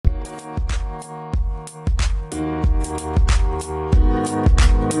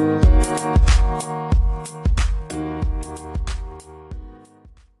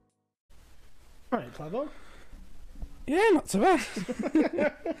Yeah, not so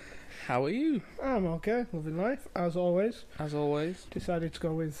bad. How are you? I'm okay, living life, as always. As always. Decided to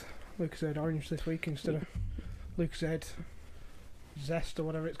go with Lucozade Orange this week instead of Lucozade Zest or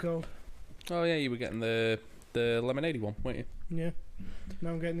whatever it's called. Oh yeah, you were getting the lemonade one, weren't you? Yeah.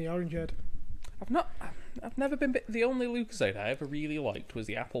 Now I'm getting the Orange Head. I've never been. The only Lucozade I ever really liked was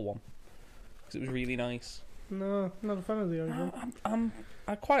the apple one, because it was really nice. No, not a fan of the Orange one.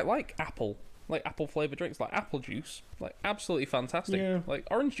 I quite like apple flavored drinks, like apple juice, like absolutely fantastic. Yeah. Like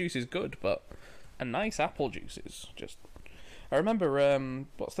orange juice is good, but a nice apple juice is just. I remember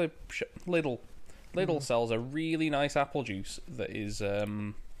what's the Lidl. Lidl sells a really nice apple juice that is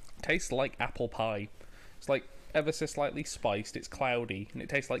tastes like apple pie. It's like ever so slightly spiced. It's cloudy and it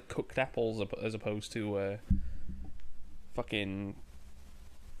tastes like cooked apples as opposed to fucking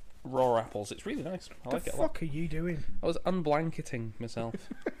raw apples. It's really nice. I like it a lot. What the fuck are you doing? I was unblanketing myself.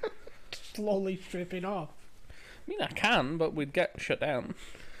 Slowly stripping off. I mean, I can, but we'd get shut down.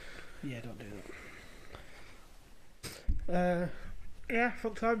 Yeah, don't do that. Yeah,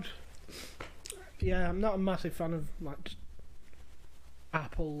 fun times. Yeah, I'm not a massive fan of like just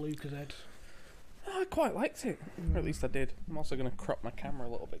apple Lucozade. I quite liked it. Or at least I did. I'm also going to crop my camera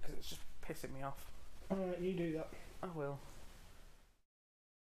a little bit because it's just pissing me off. Alright, you do that. I will.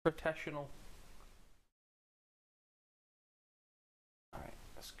 Professional. Alright,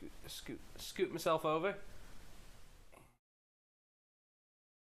 scoot myself over.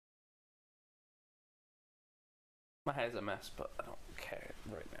 My hair's a mess, but I don't care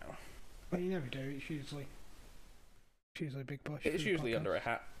right now. Well, you never do. It's usually a big push. It's usually under a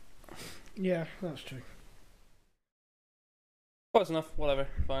hat. Yeah, that's true. Close enough, whatever,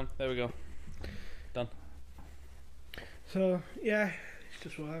 fine, there we go. Done. So yeah, it's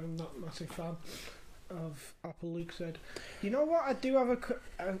just why I'm not a massive fan of apple Lucozade. You know what? I do have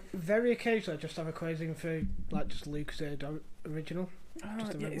a very occasionally I just have a craving for like just Lucozade original.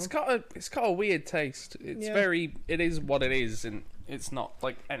 Just the Yeah, red it's got a weird taste. It's it is what it is, and it's not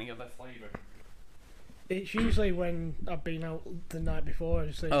like any other flavour. It's usually when I've been out the night before.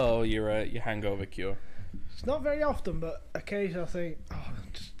 Oh, your hangover cure. It's not very often, but occasionally I think,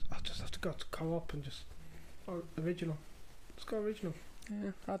 I just have to go to Co-op and just original. Let's go original.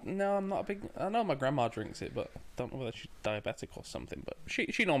 Yeah, no, I'm not a big. I know my grandma drinks it, but I don't know whether she's diabetic or something. But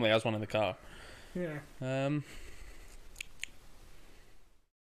she normally has one in the car. Yeah.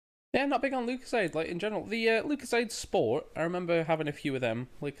 Yeah, not big on Lucozade. Like in general, the Lucozade Sport. I remember having a few of them.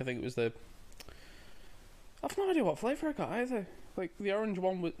 Like I think it was the. I've no idea what flavour I got either. Like the orange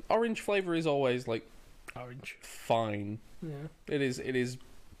one with orange flavour is always like Orange. fine. Yeah. It is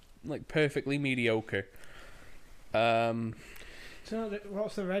like perfectly mediocre. So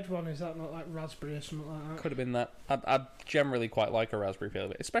what's the red one? Is that not like raspberry or something like that? Could have been that. I generally quite like a raspberry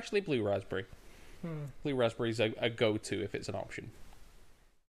flavour, especially blue raspberry. Blue raspberry is a go-to if it's an option.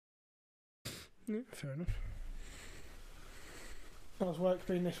 Yeah, fair enough. How's work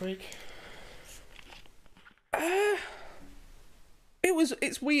been this week?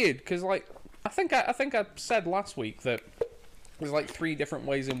 It's weird because like I think I said last week that there's like 3 different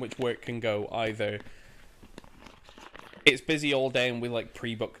ways in which work can go. Either it's busy all day and we like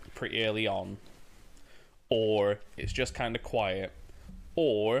pre-book pretty early on, or it's just kind of quiet,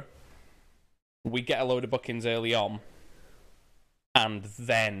 or we get a load of bookings early on and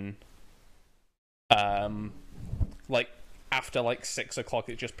then like after like 6 o'clock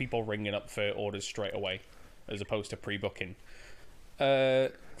it's just people ringing up for orders straight away as opposed to pre-booking.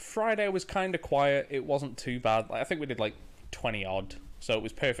 Friday was kind of quiet. It wasn't too bad. Like, I think we did like 20 odd, so it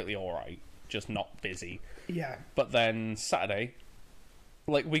was perfectly alright, just not busy. Yeah. But then Saturday,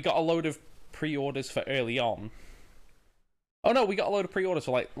 like we got a load of pre-orders for early on. Oh no, we got a load of pre-orders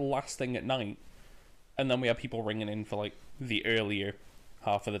for like last thing at night, and then we had people ringing in for like the earlier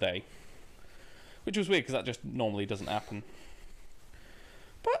half of the day, which was weird because that just normally doesn't happen.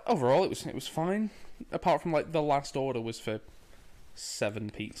 But overall, it was fine. Apart from like the last order was for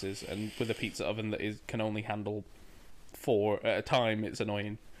 7 pizzas, and with a pizza oven that can only handle 4 at a time, it's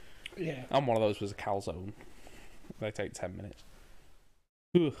annoying. Yeah. And one of those was a calzone. They take 10 minutes.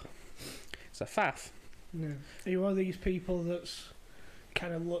 Ugh. It's a faff. Yeah. Are you one of these people that's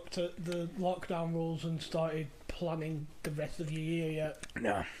kind of looked at the lockdown rules and started planning the rest of your year yet?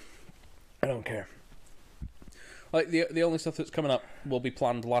 No, I don't care. Like the only stuff that's coming up will be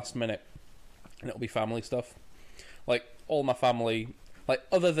planned last minute, and it'll be family stuff. Like all my family, like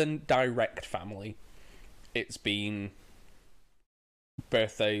other than direct family, it's been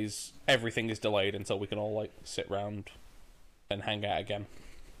birthdays. Everything is delayed until we can all like sit round and hang out again.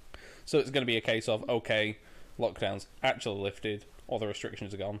 So it's going to be a case of okay, lockdown's actually lifted, all the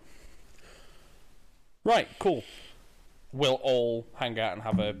restrictions are gone. Right, cool. we'll all hang out and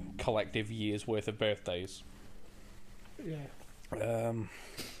have a collective year's worth of birthdays. Yeah.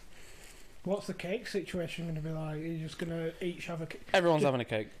 What's the cake situation going to be like? Are you just going to each have a cake? Everyone's having a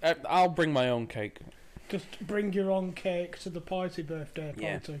cake. I'll bring my own cake. Just bring your own cake to the birthday party.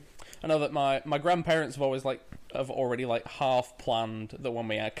 Yeah. I know that my grandparents have already half planned that when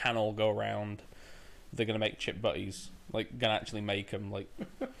we can all go around, they're gonna make chip butties, gonna actually make them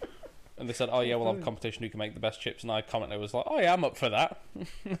And they said, "Oh yeah, we'll have a competition who can make the best chips." And I commented, was like, "Oh yeah, I'm up for that."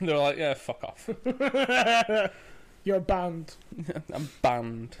 And they were like, "Yeah, fuck off." You're banned. I'm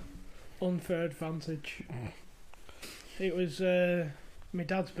banned. Unfair advantage. It was my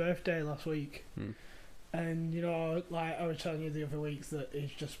dad's birthday last week. And, I was telling you the other week that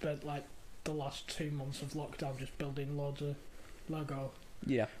he's just spent, the last 2 months of lockdown just building loads of Lego.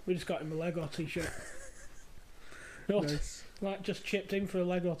 Yeah. We just got him a Lego t-shirt. Nice. Just chipped in for a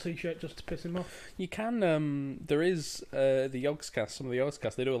Lego t-shirt just to piss him off. You can, there is, the Yogscast, some of the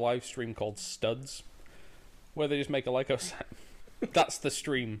Yogscast, they do a live stream called Studs, where they just make a Lego set. That's the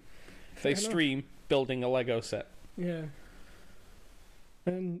stream. They stream building a Lego set. Yeah.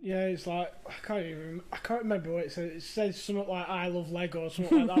 And yeah, it's I can't remember what it says. It says something like "I love Lego" or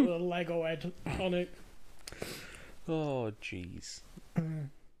something like that with a Lego head on it. Oh jeez.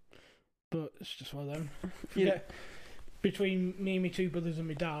 But it's just one of them. Yeah. Between me and my two brothers and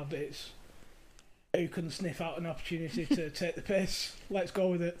my dad, it's who can sniff out an opportunity to take the piss. Let's go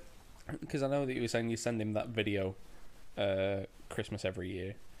with it. Because I know that you were saying you send him that video, Christmas every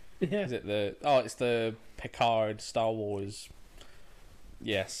year. Yeah. Is it it's the Picard Star Wars.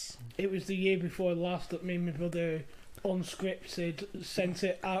 Yes. It was the year before last that me and my brother unscripted sent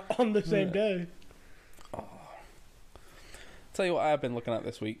it out on the same day. Oh. Tell you what I've been looking at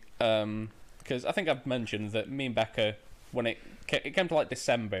this week, because I think I've mentioned that me and Becca, when it came to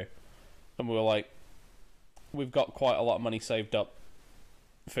December, and we were we've got quite a lot of money saved up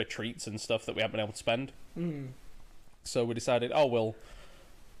for treats and stuff that we haven't been able to spend. So we decided, we'll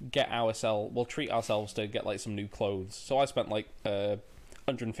treat ourselves to get some new clothes. So I spent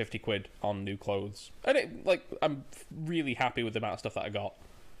 150 quid on new clothes, and I'm really happy with the amount of stuff that I got,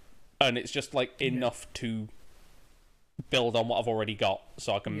 and it's just enough to build on what I've already got,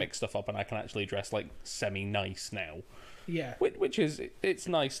 so I can mix stuff up and I can actually dress semi nice now. Yeah, which is, it's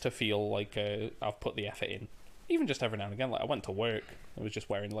nice to feel I've put the effort in, even just every now and again. I went to work, I was just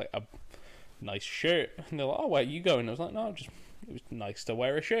wearing a nice shirt, and they're like, "Oh, where are you going?" I was like, "No, it was nice to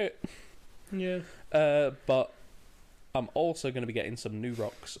wear a shirt." Yeah. But I'm also going to be getting some New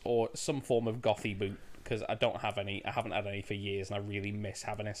Rocks or some form of gothy boot, because I don't have any. I haven't had any for years, and I really miss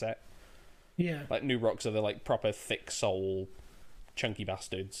having a set. Yeah. New Rocks are the proper thick sole, chunky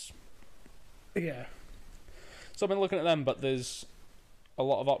bastards. Yeah. So I've been looking at them, but there's a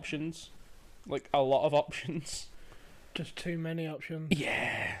lot of options. A lot of options. Just too many options.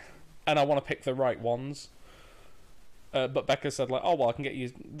 Yeah. And I want to pick the right ones. But Becca said I can get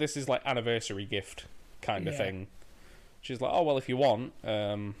you, this is anniversary gift kind of thing. She's like, if you want,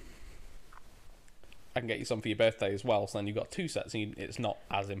 I can get you some for your birthday as well. So then you've got two sets, and it's not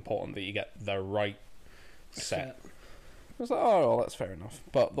as important that you get the right set. I was like, that's fair enough.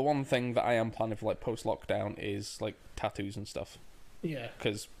 But the one thing that I am planning for post lockdown is tattoos and stuff. Yeah.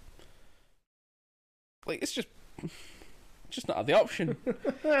 Because it's just not the option.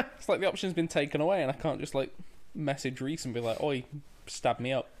 It's the option's been taken away, and I can't just message Reese and be like, "Oi, stab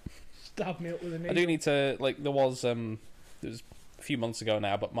me up." Stab me up with a needle. I do need to there was a few months ago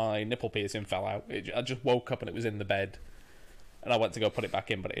now, but my nipple piercing fell out. I just woke up and it was in the bed, and I went to go put it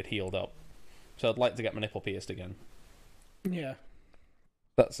back in, but it had healed up. So I'd like to get my nipple pierced again. Yeah.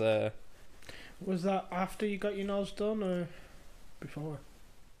 That's Was that after you got your nose done or before?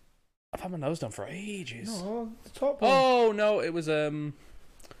 I've had my nose done for ages. No, the top one. Oh no, it was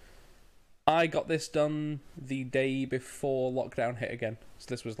I got this done the day before lockdown hit again. So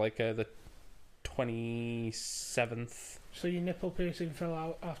this was the 27th. So your nipple piercing fell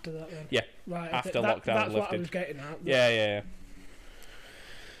out after that then? Yeah. Right. After lockdown that's lifted. what I was getting at. Yeah.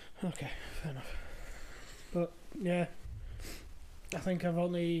 Okay, fair enough. But yeah, I think I've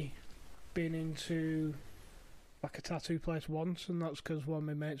only been into a tattoo place once, and that's because one of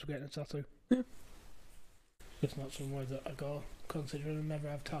my mates was getting a tattoo. Yeah. It's not somewhere that I go, considering I never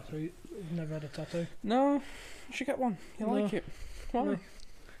had a tattoo. No, you should get one. You like it. Why? No.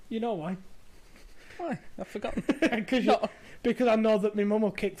 You know why? Why? I've forgotten. Because I know that my mum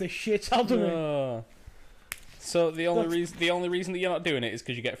will kick the shit out of me. So the only reason that you're not doing it is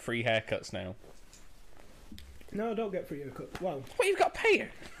because you get free haircuts now. No, I don't get free haircut. Well, you've got to pay her.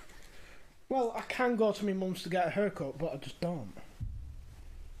 Well, I can go to my mum's to get a haircut, but I just don't.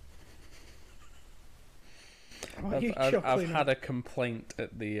 What are you I've chuckling had at? a complaint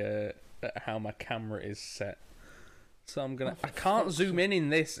at the at how my camera is set, so I'm gonna. Oh, for I can't fuck's zoom in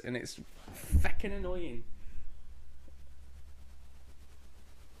this, and it's fucking annoying.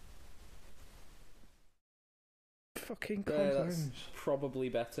 Fucking That's complaints. probably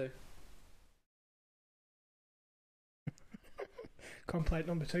better. Complaint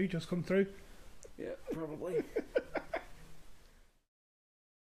number 2 just come through. Yeah, probably.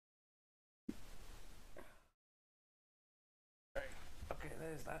 Okay,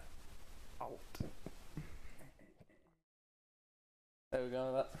 there's that. Alt. There we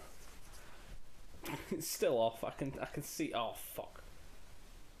go. That. It's still off. I can see. Oh fuck.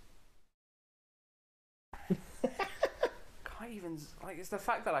 Can't even like. It's the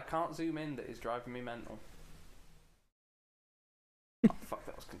fact that I can't zoom in that is driving me mental. Oh fuck!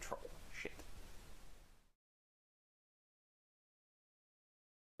 That was control. Shit.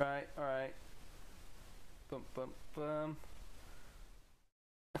 Right. All right. Bum bum bum.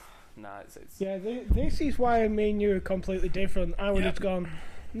 Nah, it's Yeah, this is why me and you are completely different. I would Yeah. have gone,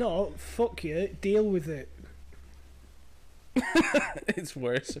 no, fuck you, deal with it. it's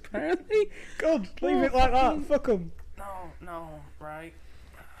worse apparently. Good, leave it like that. Fuck them. No, right.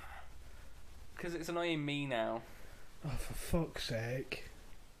 Because it's annoying me now. Oh, for fuck's sake.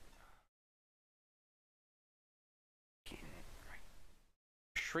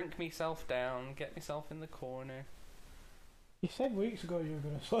 Shrink myself down, get myself in the corner. You said weeks ago you were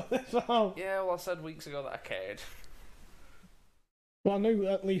going to sort this out. Yeah, well, I said weeks ago that I cared. Well, I knew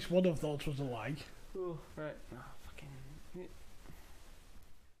at least one of those was a lie. Oh, right. Oh, fucking.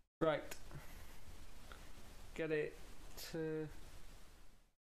 Right. Get it to.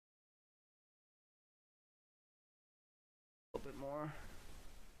 A little bit more.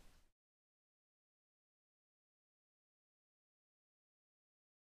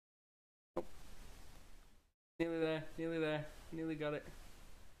 Oh. Nearly there, nearly got it.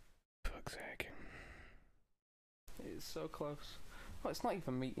 Fuck's sake. It's so close. Oh, it's not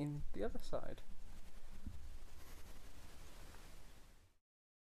even meeting the other side.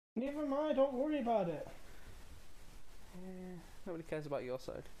 Never mind, don't worry about it. Yeah, nobody cares about your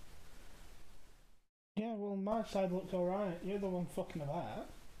side. Yeah, well, my side looks alright. You're the one fucking about.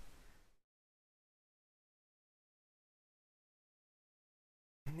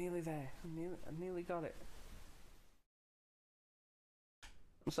 I'm nearly there. I nearly got it.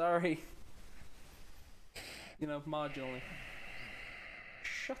 I'm sorry. You know, marginally.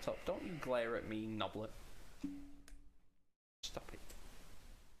 Shut up, don't you glare at me, Noblet. Stop it.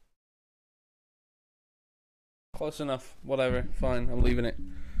 Close enough, whatever, fine, I'm leaving it.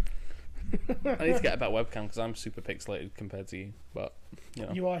 I need to get a better webcam because I'm super pixelated compared to you, but, you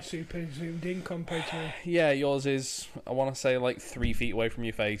know. You are super zoomed in compared to me. Yeah, yours is, I want to say, like 3 feet away from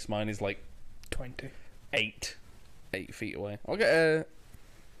your face. Mine is like 20. 8 feet away. I'll get a...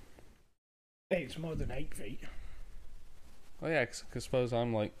 It's more than 8 feet. Oh yeah, because I suppose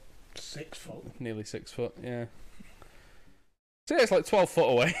I'm like 6 foot. nearly 6 foot, yeah. So yeah, it's like 12 foot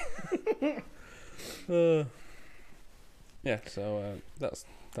away. Yeah, so that's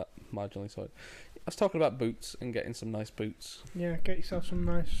that marginally sorted. I was talking about boots and getting some nice boots. Yeah, get yourself some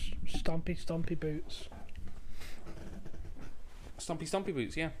nice stompy boots. Stumpy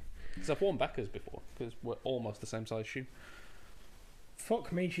boots, yeah. Because I've worn Becca's before, because we're almost the same size shoe.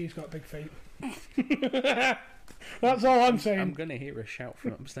 Fuck me, she's got big feet. That's all I'm saying. I'm going to hear a shout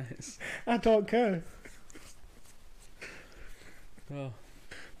from upstairs. I don't care. Oh.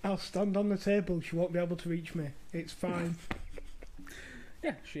 I'll stand on the table. She won't be able to reach me. It's fine.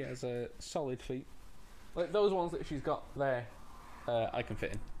 Yeah, she has solid feet. Like those ones that she's got there, I can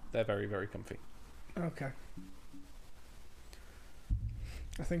fit in. They're very, very comfy. Okay.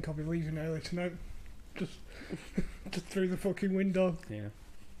 I think I'll be leaving early tonight. Just through the fucking window. Yeah.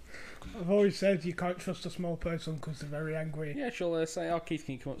 I've always said you can't trust a small person because they're very angry. Yeah, she'll say, "Oh, Keith,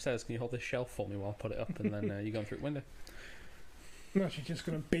 can you come upstairs? Can you hold this shelf for me while I put it up?" And then you go through the window. No, she's just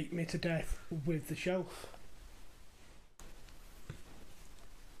going to beat me to death with the shelf.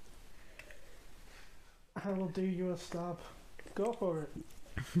 I will do you a stab. Go for it.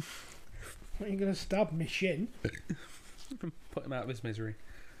 What are you going to stab me? Shin? Put him out of his misery.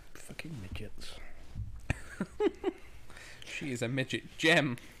 Fucking midgets. She is a midget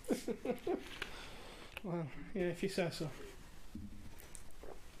gem. Well, yeah, if you say so.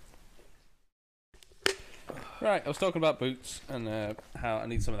 Right, I was talking about boots and how I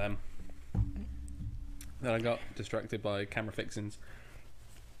need some of them. Then I got distracted by camera fixings.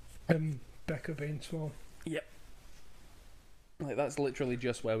 Becca being small. Yep. Like, that's literally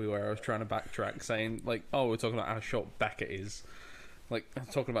just where we were. I was trying to backtrack, saying, like, oh, we're talking about how short Becca is. Like, I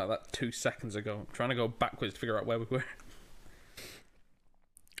was talking about that 2 seconds ago. I'm trying to go backwards to figure out where we were.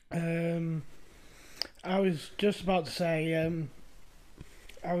 I was just about to say,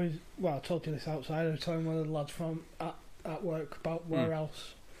 I told you this outside. I was telling one of the lads from at work about where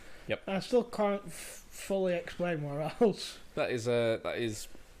else. Yep. I still can't fully explain where else. That is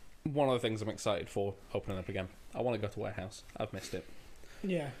one of the things I'm excited for opening up again. I want to go to Warehouse. I've missed it.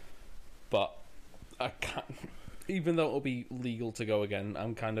 Yeah. But I can't. Even though it'll be legal to go again,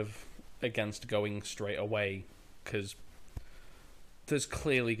 I'm kind of against going straight away because there's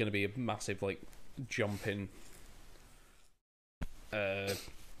clearly going to be a massive like jump in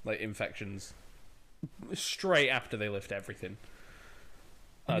like infections straight after they lift everything.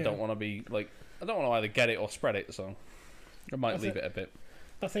 I don't want to be like, I don't want to either get it or spread it, so I might leave it a bit.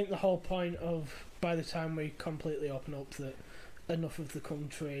 I think the whole point of, by the time we completely open up, that enough of the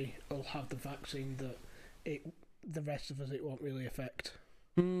country will have the vaccine that the rest of us it won't really affect.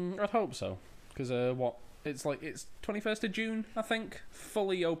 I'd hope so, because it's 21st of June, I think,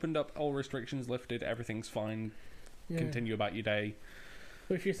 fully opened up, all restrictions lifted, everything's fine. Yeah. Continue about your day.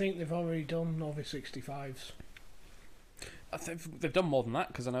 But if you think they've already done over 65s, I think they've done more than that,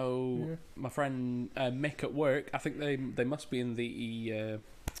 because I know my friend Mick at work, I think they must be in the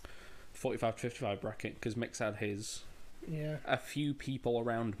 45 to 55 bracket, because Mick's had his. Yeah. A few people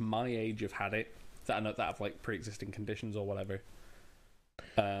around my age have had it that I know that have like pre-existing conditions or whatever.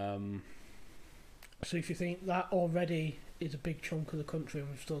 So if you think that already is a big chunk of the country, and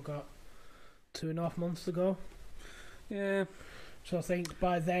we've still got 2.5 months to go. Yeah. So I think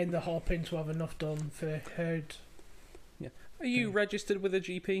by then they're hoping to have enough done for herd. Yeah. Are you registered with a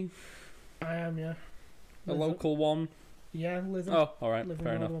GP? I am, yeah. A local one? Yeah, Lytham. Oh, alright,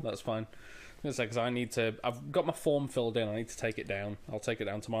 fair enough, that's fine. I was going to say, because I've got my form filled in, I need to take it down. I'll take it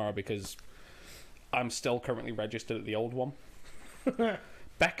down tomorrow because I'm still currently registered at the old one.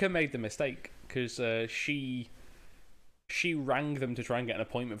 Becca made the mistake because she rang them to try and get an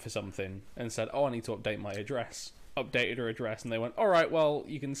appointment for something and said, oh, I need to update my address. Updated her address, and they went, alright, well,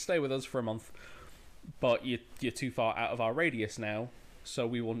 you can stay with us for a month, but you're too far out of our radius now, so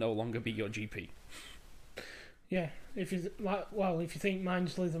we will no longer be your GP. Yeah, if you think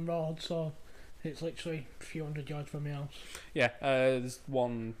mine's Lytham Road, so it's literally a few hundred yards from my house. Yeah, there's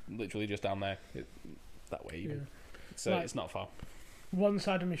one literally just down there, that way even. Yeah. So it's not far. One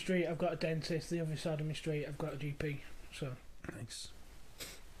side of my street I've got a dentist, the other side of my street I've got a GP. So nice.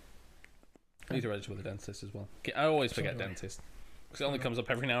 I need to register with a dentist as well. I always forget dentist because it only comes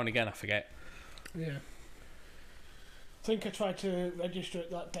up every now and again. I forget. Yeah. I think I tried to register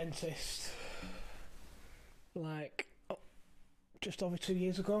at that dentist like just over 2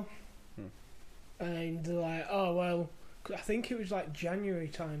 years ago, and they're like, "Oh well," I think it was like January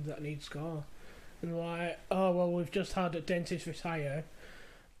time that I need to go, and they're like, "Oh well, we've just had a dentist retire,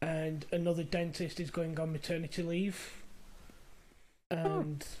 and another dentist is going on maternity leave,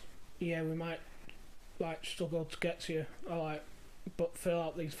 and." Yeah, we might like struggle to get to you. But fill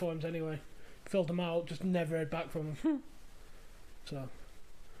out these forms anyway. Filled them out, just never heard back from them. So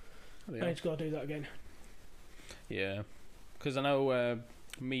I need to go do that again. Yeah, because I know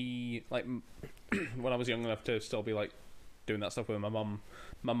me like when I was young enough to still be like doing that stuff with my mum.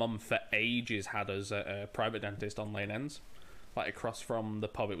 My mum for ages had us at a private dentist on Lane Ends, like across from the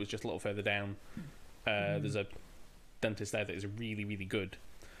pub. It was just a little further down. There's a dentist there that is really, really good.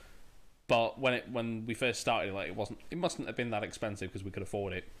 But when we first started, like it mustn't have been that expensive because we could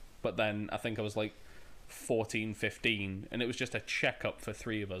afford it. But then I think I was like 14, 15, and it was just a checkup for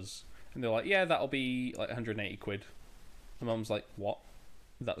 3 of us. And they're like, yeah, that'll be like 180 quid. My mum's like, what?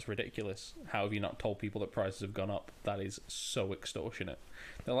 That's ridiculous. How have you not told people that prices have gone up? That is so extortionate.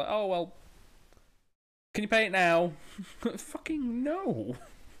 They're like, oh, well, can you pay it now? Fucking no.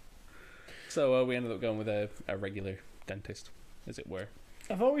 So we ended up going with a regular dentist, as it were.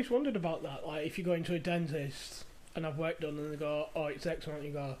 I've always wondered about that. Like, if you go into a dentist and have work done, and they go, "Oh, it's excellent," and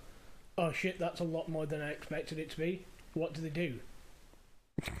you go, "Oh shit, that's a lot more than I expected it to be." What do they do?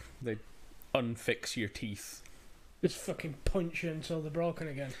 They unfix your teeth. Just fucking punch you until they're broken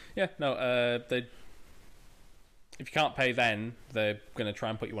again. Yeah, no. They. If you can't pay, then they're gonna try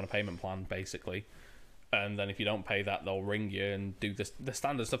and put you on a payment plan, basically. And then if you don't pay that, they'll ring you and do the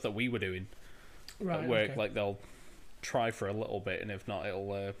standard stuff that we were doing at work. Okay. Like they'll try for a little bit, and if not,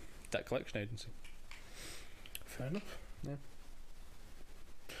 it'll debt collection agency. Fair enough. Yeah.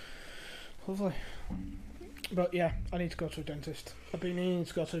 Lovely. But yeah, I need to go to a dentist. I've been needing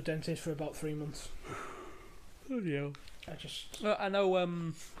to go to a dentist for about 3 months. Oh yeah. I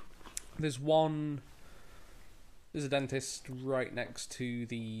know. There's a dentist right next to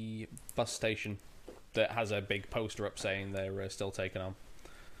the bus station that has a big poster up saying they're still taking on.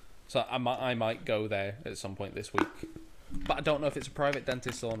 So I might go there at some point this week, but I don't know if it's a private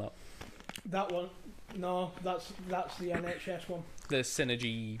dentist or not. That one, no, that's the NHS one. The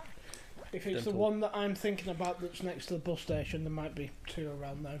Synergy. If it's dental. the one that I'm thinking about that's next to the bus station, there might be two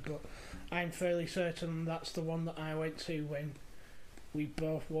around there, but I'm fairly certain that's the one that I went to when we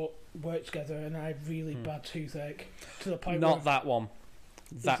both worked together and I had really bad toothache to the point Not where... that one.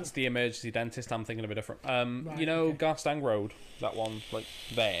 That's the emergency dentist. I'm thinking of a different. Right, you know, okay. Garstang Road, that one, like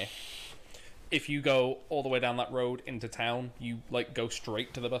there. If you go all the way down that road into town, you like go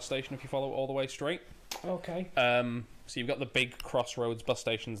straight to the bus station if you follow it all the way straight. Okay. So you've got the big crossroads bus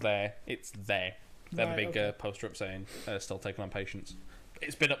stations there. It's there. They have a Right, big okay. poster up saying still taking on patients.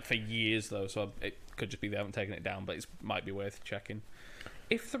 It's been up for years though, so it could just be they haven't taken it down, but it might be worth checking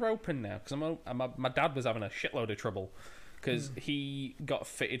if they're open now. Because my dad was having a shitload of trouble because he got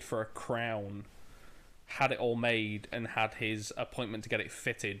fitted for a crown, had it all made, and had his appointment to get it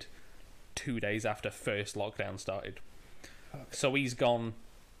fitted 2 days after first lockdown started. Okay. So he's gone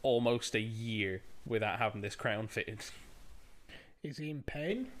almost a year without having this crown fitted. Is he in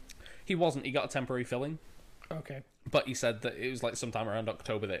pain? He wasn't. He got a temporary filling, Okay. but he said that it was like sometime around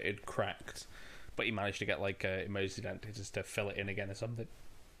October that it cracked. But he managed to get like an emergency dentist to fill it in again or something.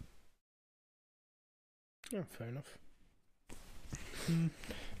 Oh, fair enough.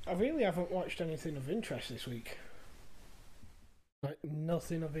 I really haven't watched anything of interest this week. Like,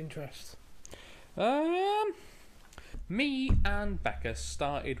 nothing of interest. Me and Becca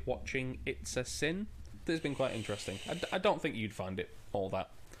started watching It's a Sin. This has been quite interesting. I don't think you'd find it all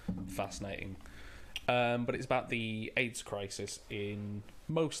that fascinating. But it's about the AIDS crisis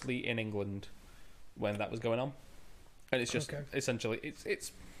mostly in England when that was going on. And it's just essentially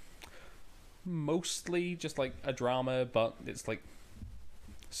it's mostly just like a drama, but it's like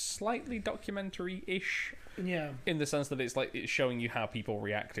slightly documentary-ish Yeah. in the sense that it's like it's showing you how people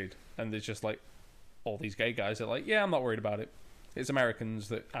reacted, and there's just like all these gay guys that are like, yeah, I'm not worried about it. It's Americans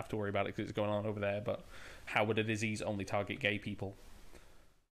that have to worry about it because it's going on over there, but how would a disease only target gay people?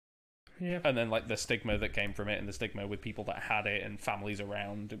 Yeah. And then like the stigma that came from it, and the stigma with people that had it and families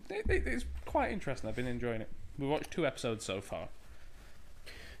around. It's quite interesting. I've been enjoying it. We watched 2 episodes so far.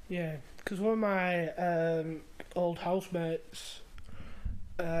 Yeah, because one of my old housemates,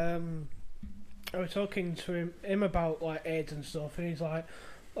 I was talking to him about like AIDS and stuff, and he's like,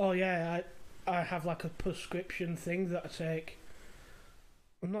 "Oh yeah, I have like a prescription thing that I take.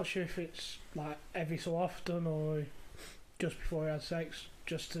 I'm not sure if it's like every so often or just before he had sex,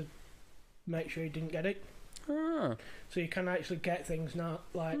 just to make sure he didn't get it. Ah. So you can actually get things now,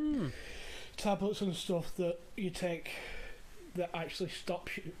 like tablets and stuff that you take that actually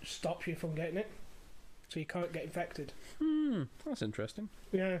stops you from getting it, so you can't get infected. That's interesting.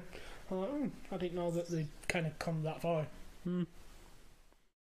 Yeah, I'm like, I didn't know that they kind of come that far.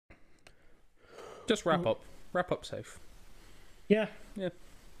 Just wrap up. Wrap up safe. Yeah. Yeah.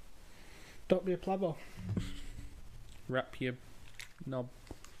 Don't be a plebbo. Wrap your knob.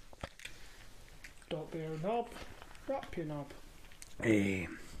 Don't be a knob. Wrap your knob.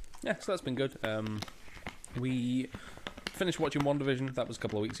 Yeah, so that's been good. We finished watching WandaVision. That was a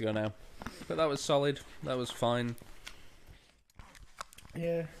couple of weeks ago now, but that was solid. That was fine.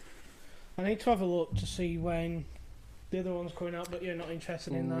 Yeah. I need to have a look to see when the other one's coming out, but you're not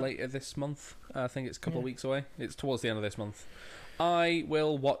interested in that. Later this month. I think it's a couple of Yeah. weeks away. It's towards the end of this month. I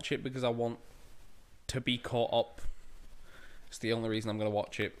will watch it because I want to be caught up. It's the only reason I'm going to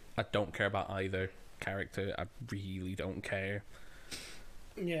watch it. I don't care about either character. I really don't care.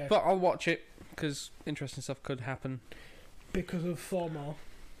 Yeah. But I'll watch it because interesting stuff could happen. Because of FOMO.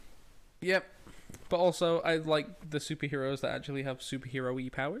 Yep. But also, I like the superheroes that actually have superhero-y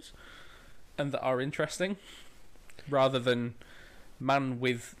powers and that are interesting, rather than man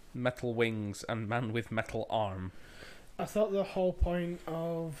with metal wings and man with metal arm. I thought the whole point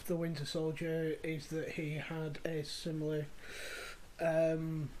of the Winter Soldier is that he had a similar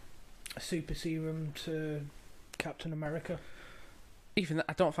super serum to Captain America. Even that,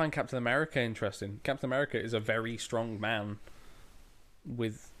 I don't find Captain America interesting. Captain America is a very strong man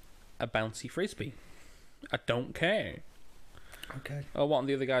with a bouncy frisbee. I don't care. Okay. Oh, one of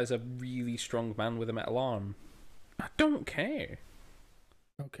the other guys a really strong man with a metal arm. I don't care.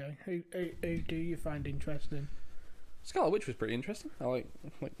 Okay. Who do you find interesting? Scarlet Witch was pretty interesting. I like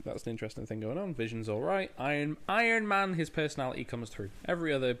that's an interesting thing going on. Vision's all right. Iron Man, his personality comes through.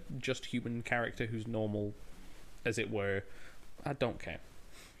 Every other just human character who's normal, as it were, I don't care.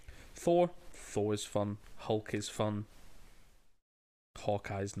 Thor is fun. Hulk is fun.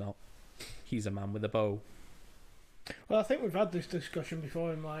 Hawkeye's not. He's a man with a bow. Well, I think we've had this discussion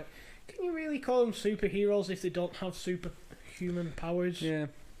before, and like, Can you really call them superheroes if they don't have superhuman powers? Yeah,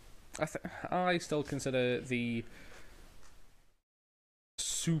 I still consider the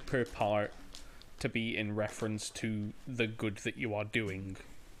super part to be in reference to the good that you are doing.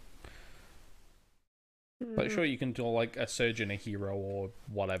 But sure, you can do like a surgeon, a hero, or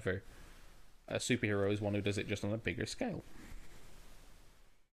whatever. A superhero is one who does it just on a bigger scale.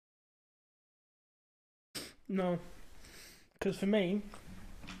 No, because for me,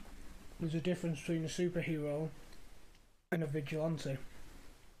 there's a difference between a superhero and a vigilante.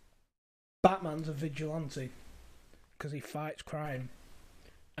 Batman's a vigilante because he fights crime,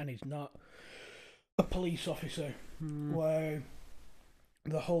 and he's not a police officer. Where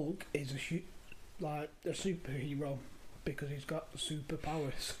the Hulk is like a superhero because he's got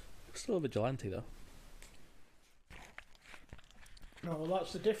superpowers. Still a vigilante, though. No, well,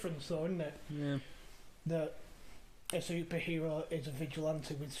 that's the difference, though, isn't it? Yeah. That a superhero is a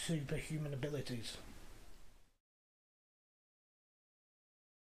vigilante with superhuman abilities.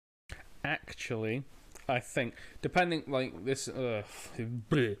 Actually, I think depending like this,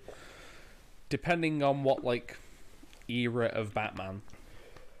 depending on what like era of Batman.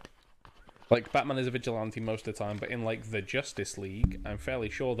 Like, Batman is a vigilante most of the time, but in, like, the Justice League, I'm fairly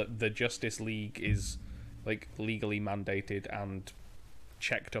sure that the Justice League is, like, legally mandated and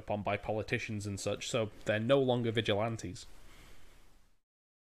checked up on by politicians and such, so they're no longer vigilantes.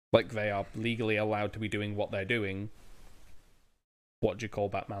 Like, they are legally allowed to be doing what they're doing. What do you call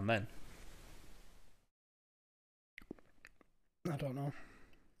Batman then? I don't know.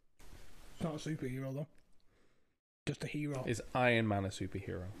 It's not a superhero, though. Just a hero. Is Iron Man a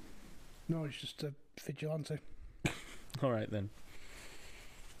superhero? No, it's just a vigilante. Alright then.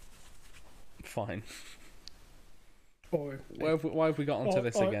 Fine. Or Why have we got onto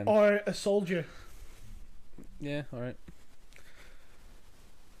this again? Or a soldier. Yeah, alright.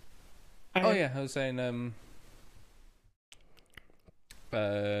 Oh yeah, I was saying,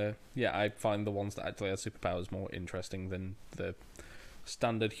 yeah, I find the ones that actually have superpowers more interesting than the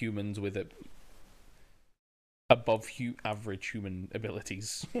standard humans with above average human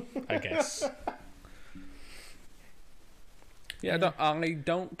abilities, I guess. Yeah, I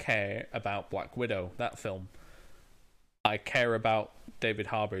don't care about Black Widow, that film. I care about David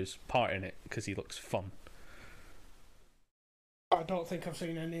Harbour's part in it because he looks fun. I don't think I've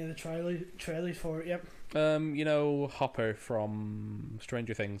seen any of the trailers for it yet. You know Hopper from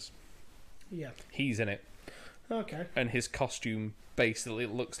Stranger Things? Yeah. He's in it. Okay. And his costume basically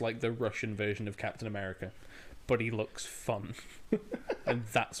looks like the Russian version of Captain America. But he looks fun. And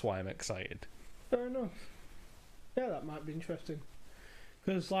that's why I'm excited. Fair enough. Yeah, that might be interesting.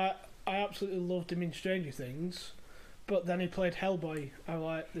 Because, like, I absolutely loved him in Stranger Things, but then he played Hellboy. I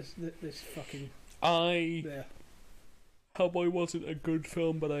like this fucking... Yeah. Hellboy wasn't a good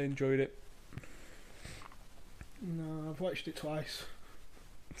film, but I enjoyed it. No, I've watched it twice.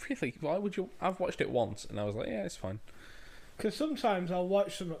 Really? Why would you... I've watched it once, and I was like, yeah, it's fine. Because sometimes I'll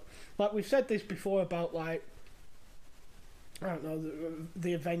watch some... Like, we've said this before about, like... I don't know,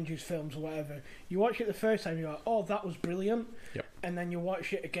 the Avengers films or whatever. You watch it the first time, you go, oh, that was brilliant. Yep. And then you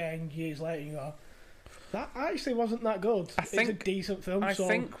watch it again years later, and you go, that actually wasn't that good. It's a decent film. I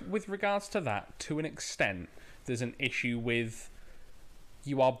think with regards to that, to an extent, there's an issue with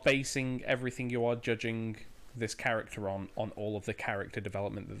you are basing everything you are judging this character on all of the character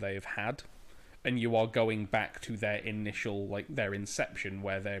development that they have had, and you are going back to their initial, like, their inception,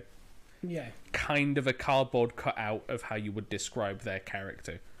 where they're kind of a cardboard cutout of how you would describe their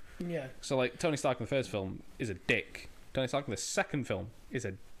character. Yeah. So, like, Tony Stark in the first film is a dick. Tony Stark in the second film is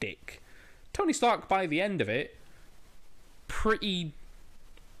a dick. Tony Stark, by the end of it, pretty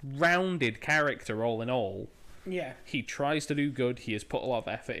rounded character all in all. Yeah. He tries to do good. He has put a lot of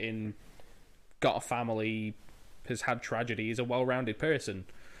effort in, got a family, has had tragedy. He's a well-rounded person.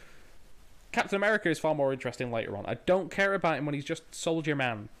 Captain America is far more interesting later on. I don't care about him when he's just Soldier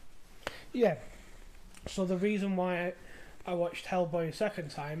Man. Yeah. So the reason why I watched Hellboy a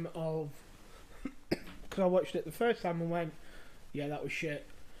second time, because I watched it the first time and went, yeah, that was shit.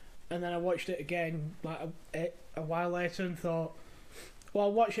 And then I watched it again like a while later and thought, well,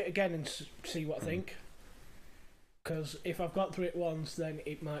 I'll watch it again and see what I think. Because if I've got through it once, then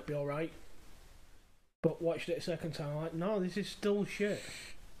it might be alright. But watched it a second time, I'm like, no, this is still shit.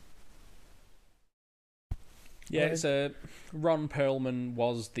 Yeah, it's Ron Perlman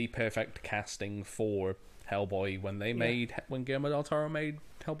was the perfect casting for Hellboy when when Guillermo del Toro made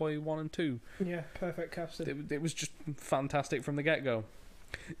Hellboy 1 and 2. Yeah, perfect casting. It was just fantastic from the get-go.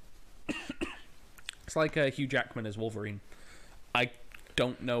 It's like Hugh Jackman as Wolverine. I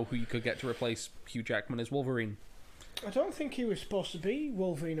don't know who you could get to replace Hugh Jackman as Wolverine. I don't think he was supposed to be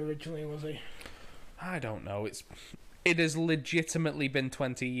Wolverine originally, was he? I don't know. It has legitimately been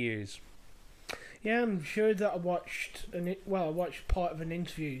 20 years. Yeah, I'm sure that I watched I watched part of an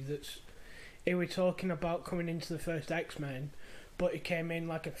interview he was talking about coming into the first X-Men, but he came in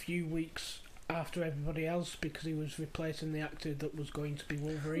like a few weeks after everybody else because he was replacing the actor that was going to be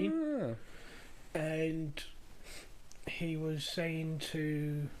Wolverine. And he was saying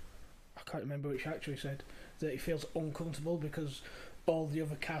to, I can't remember which actor he said, that he feels uncomfortable because all the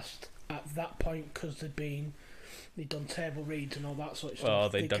other cast at that point, because they'd done table reads and all that sort of stuff. Oh,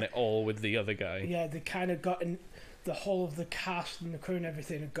 they'd done it all with the other guy. Yeah, they kind of got in, the whole of the cast and the crew and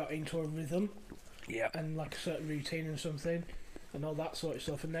everything had got into a rhythm. Yeah. And like a certain routine and something, and all that sort of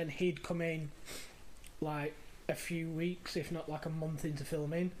stuff. And then he'd come in like a few weeks, if not like a month into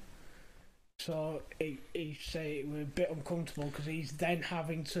filming. So he say it was a bit uncomfortable because he's then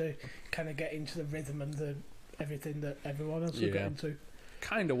having to kind of get into the rhythm and everything that everyone else will get into.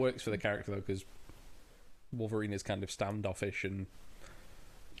 Kind of works for the character though, because Wolverine is kind of standoffish and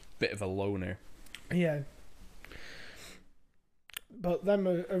bit of a loner. Yeah. But them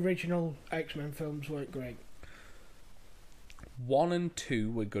original X-Men films weren't great. 1 and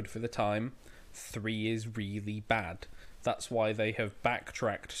 2 were good for the time. 3 is really bad. That's why they have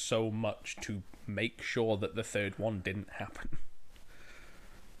backtracked so much to make sure that the third one didn't happen.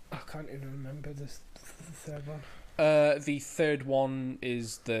 I can't even remember the third one. The third one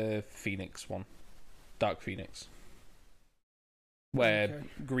is the Phoenix one. Dark Phoenix. Where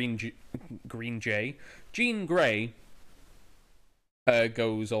Jean Grey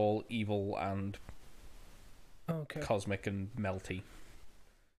goes all evil and cosmic and melty.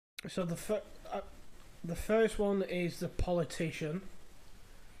 So the first one is the politician,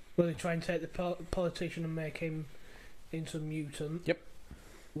 where they try and take the politician and make him into a mutant. Yep.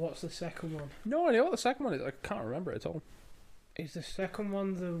 What's the second one? No idea what the second one is. I can't remember it at all. Is the second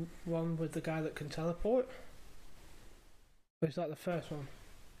one the one with the guy that can teleport? Or is that the first one?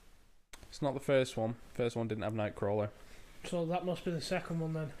 It's not the first one. First one didn't have Nightcrawler. So that must be the second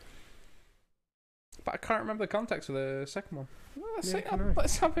one then. But I can't remember the context of the second one. Well,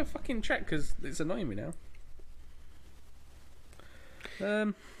 Let's have a fucking check because it's annoying me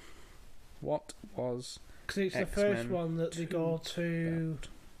now. What was? Because it's the first one that they go to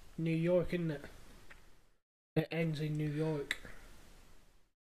New York, isn't it? It ends in New York.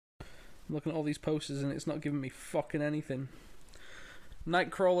 I'm looking at all these posters and it's not giving me fucking anything.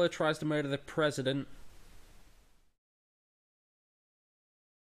 Nightcrawler tries to murder the president.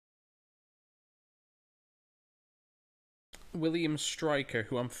 William Stryker,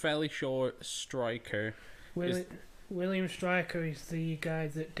 who I'm fairly sure Stryker William Stryker is the guy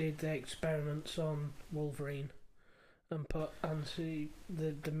that did the experiments on Wolverine and put the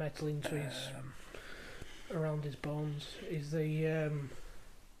metal into his around his bones. Is the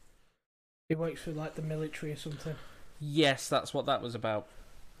he works for like the military or something. Yes, that's what that was about.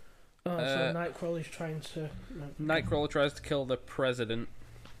 Oh, so Nightcrawler's trying to. Nightcrawler tries to kill the president.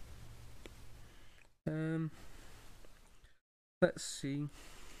 Let's see.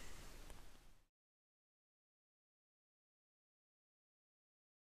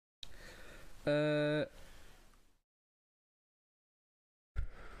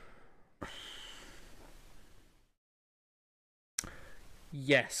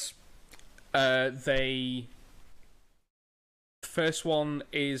 Yes. First one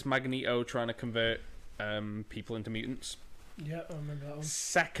is Magneto trying to convert people into mutants. Yeah, I remember that one.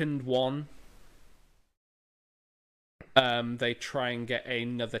 Second one, they try and get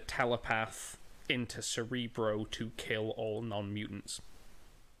another telepath into Cerebro to kill all non-mutants.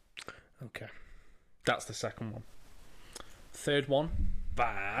 Okay. That's the second one. Third one,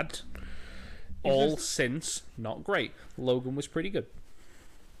 bad. All since, not great. Logan was pretty good.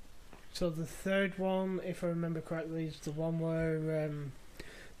 So the third one, if I remember correctly, is the one where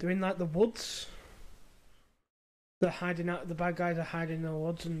they're in like the woods. They're hiding out. The bad guys are hiding in the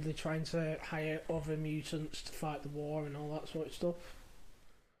woods, and they're trying to hire other mutants to fight the war and all that sort of stuff.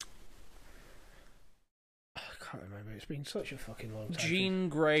 I can't remember. It's been such a fucking long time. Jean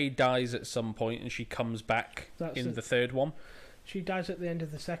Grey dies at some point, and she comes back in the third one. She dies at the end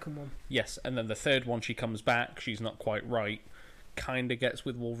of the second one. Yes, and then the third one, she comes back. She's not quite right. Kind of gets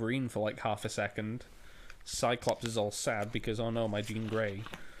with Wolverine for like half a second. Cyclops is all sad because, oh no, my Jean Grey.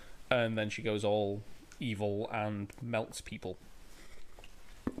 And then she goes all evil and melts people.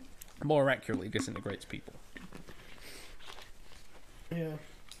 More accurately, disintegrates people. Yeah.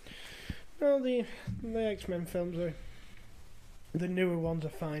 Well, the X-Men films are... The newer ones are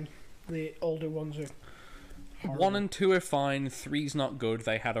fine. The older ones are 1 and 2 are fine. 3's not good.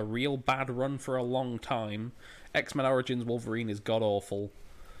 They had a real bad run for a long time. X-Men Origins Wolverine is god-awful.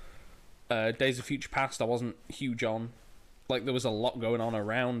 Days of Future Past I wasn't huge on. Like, there was a lot going on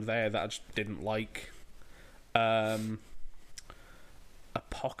around there that I just didn't like.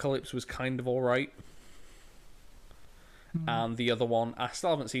 Apocalypse was kind of alright. And the other one, I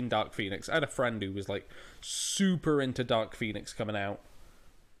still haven't seen Dark Phoenix. I had a friend who was, like, super into Dark Phoenix coming out.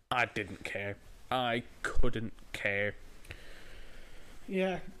 I didn't care. I couldn't care.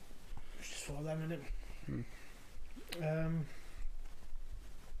 Yeah. It's just for them, innit?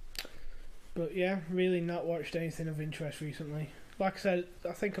 But yeah, really not watched anything of interest recently. Like I said,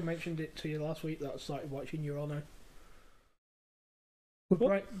 I think I mentioned it to you last week that I started watching Your Honor. With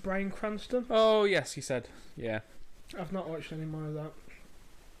Bryan Cranston. Oh, yes, he said. Yeah. I've not watched any more of that.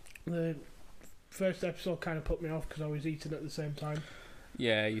 The first episode kind of put me off because I was eating at the same time.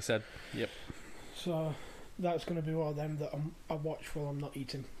 Yeah, you said. Yep. So that's going to be one of them that I watch while I'm not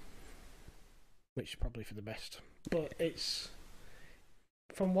eating. Which is probably for the best. But it's...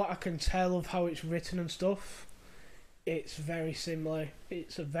 From what I can tell of how it's written and stuff, it's very similar.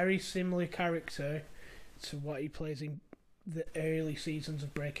 It's a very similar character to what he plays in the early seasons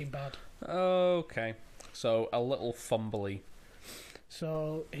of Breaking Bad. Okay. So, a little fumbly.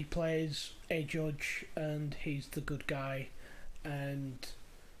 So, he plays a judge, and he's the good guy, and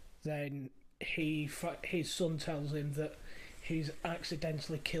then his son tells him that he's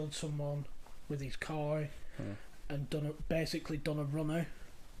accidentally killed someone with his car and basically done a runner.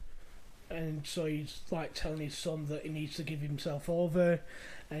 And so he's like telling his son that he needs to give himself over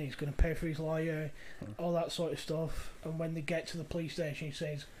and he's going to pay for his lawyer, all that sort of stuff. And when they get to the police station, he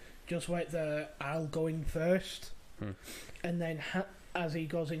says, just wait there, I'll go in first. And then as he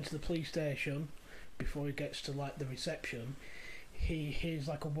goes into the police station, before he gets to like the reception, he hears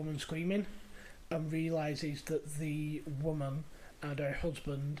like a woman screaming and realises that the woman and her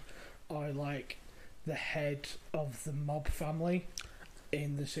husband are like the head of the mob family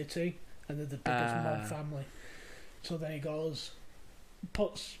in the city, and they're the biggest mob family. So then he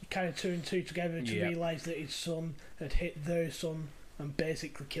puts kind of 2 and 2 together to realise that his son had hit their son and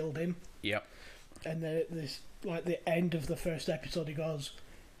basically killed him. Yep. And then at this, like the end of the first episode, he goes,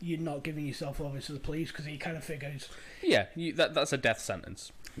 "You're not giving yourself over to the police," because he kind of figures, yeah, that's a death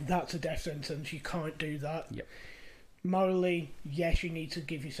sentence. That's a death sentence. You can't do that. Yep. Morally, yes, you need to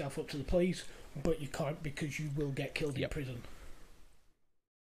give yourself up to the police, but you can't because you will get killed in prison.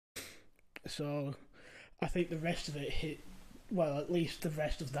 So, I think the rest of it at least the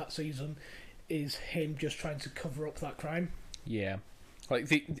rest of that season is him just trying to cover up that crime. Yeah. Like,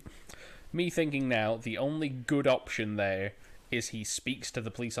 me thinking now, the only good option there is he speaks to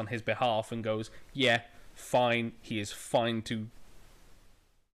the police on his behalf and goes, yeah, fine, he is fine to...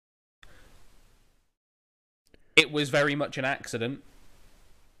 It was very much an accident.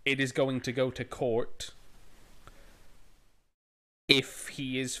 It is going to go to court. If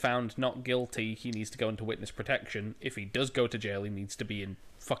he is found not guilty, he needs to go into witness protection. If he does go to jail, he needs to be in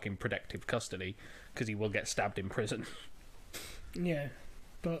fucking protective custody, because he will get stabbed in prison. Yeah,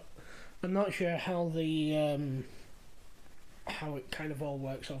 but I'm not sure how how it kind of all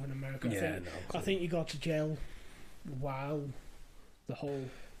works over in America. I think you go to jail while the whole...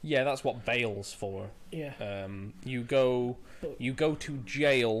 Yeah, that's what bail's for. Yeah. You go to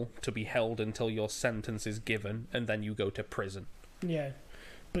jail to be held until your sentence is given, and then you go to prison. Yeah,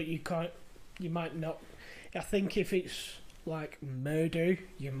 but you might not... I think if it's like murder,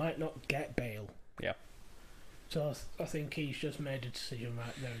 you might not get bail. Yeah. So I think he's just made a decision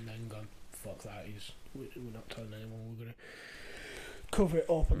right there and then gone, fuck that, we're not telling anyone, we're going to cover it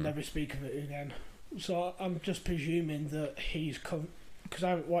up and never speak of it again. So I'm just presuming that he's... Because I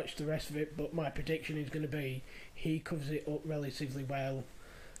haven't watched the rest of it, but my prediction is going to be he covers it up relatively well.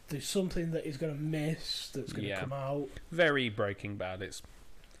 There's something that he's going to miss that's going to come out. Very Breaking Bad.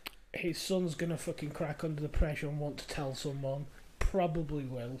 His son's going to fucking crack under the pressure and want to tell someone. Probably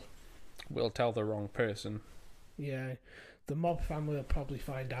will. Will tell the wrong person. Yeah. The mob family will probably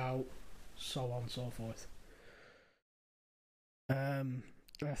find out. So on and so forth. I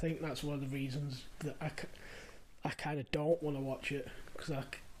think that's one of the reasons that I kind of don't want to watch it. Because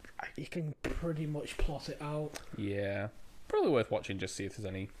you can pretty much plot it out. Yeah. Probably worth watching just to see if there's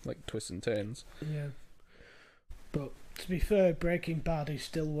any like twists and turns. Yeah. But to be fair, Breaking Bad is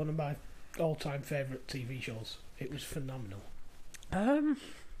still one of my all-time favourite TV shows. It was phenomenal.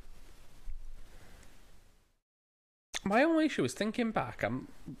 My only issue is thinking back. I'm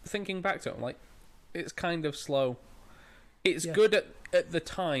thinking back to it. I'm like, it's kind of slow. It's good at the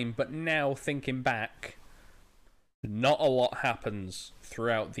time, but now thinking back, not a lot happens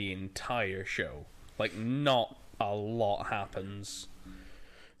throughout the entire show. Like, not a lot happens.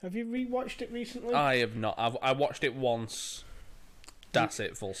 Have you rewatched it recently? I have not. I watched it once. That's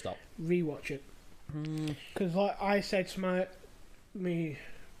it. Full stop. Rewatch it. Because like I said to me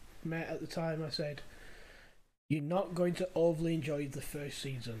mate at the time, I said, you're not going to overly enjoy the first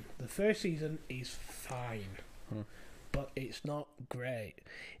season. The first season is fine, but it's not great.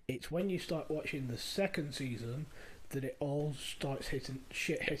 It's when you start watching the second season that it all starts hitting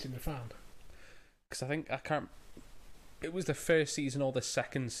the fan. Because I can't. It was the first season or the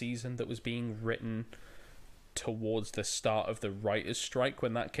second season that was being written towards the start of the writers' strike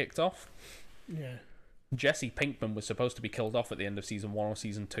when that kicked off. Yeah. Jesse Pinkman was supposed to be killed off at the end of season 1 or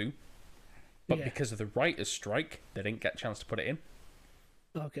season 2. But because of the writers' strike, they didn't get a chance to put it in.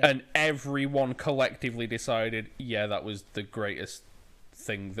 Okay. And everyone collectively decided, yeah, that was the greatest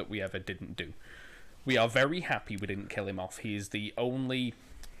thing that we ever didn't do. We are very happy we didn't kill him off. He is the only...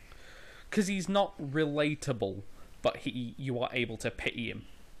 Because he's not relatable, but you are able to pity him.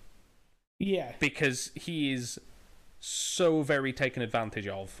 Yeah. Because he is so very taken advantage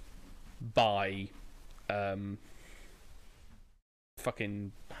of by...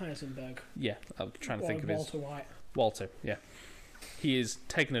 fucking Heisenberg. Yeah, I'm trying to think of Walter White. Walter, yeah. He is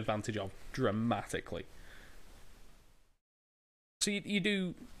taken advantage of dramatically. So you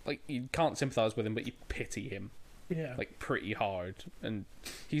do, like, you can't sympathise with him, but you pity him. Yeah. Like, pretty hard. And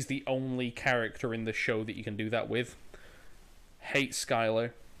he's the only character in the show that you can do that with. Hate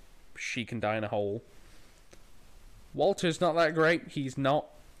Skylar. She can die in a hole. Walter's not that great. He's not.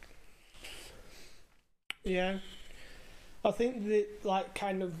 Yeah. I think that, like,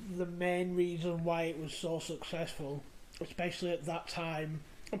 kind of the main reason why it was so successful, especially at that time,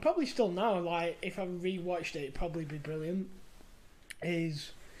 and probably still now, like, if I rewatched it, it'd probably be brilliant,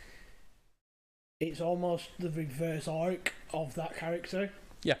 is it's almost the reverse arc of that character.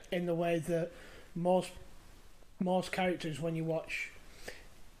 Yeah. In the way that most characters, when you watch,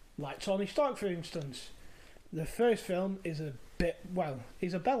 like Tony Stark, for instance, the first film is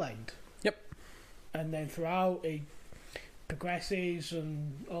he's a bell end. Yep. And then throughout, he progresses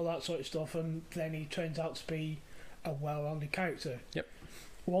and all that sort of stuff, and then he turns out to be a well-rounded character. Yep.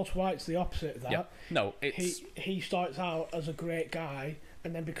 Walter White's the opposite of that. Yep. No, it's... He starts out as a great guy,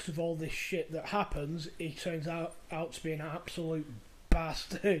 and then because of all this shit that happens, he turns out to be an absolute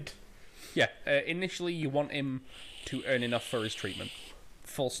bastard. Yeah, initially you want him to earn enough for his treatment.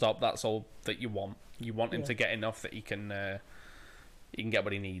 Full stop, that's all that you want. You want him to get enough that he can get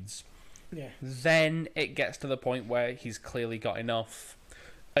what he needs. Yeah. Then it gets to the point where he's clearly got enough,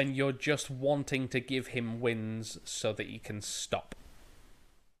 and you're just wanting to give him wins so that he can stop.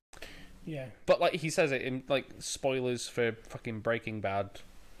 Yeah. But like he says it in like spoilers for fucking Breaking Bad.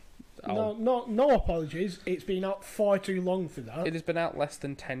 No apologies. It's been out far too long for that. It has been out less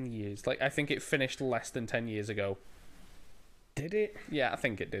than 10 years. Like I think it finished less than 10 years ago. Did it? Yeah, I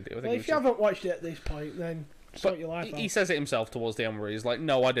think it did. Well, if you haven't watched it at this point, then sort your life out. He says it himself towards the end where he's like,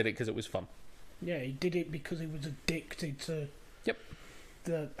 no, I did it because it was fun. Yeah, he did it because he was addicted to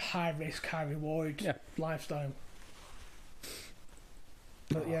the high risk, high reward lifestyle.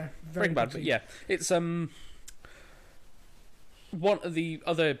 But yeah, very Breaking Bad. But yeah, it's one of the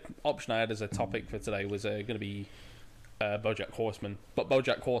other option I had as a topic for today was going to be BoJack Horseman, but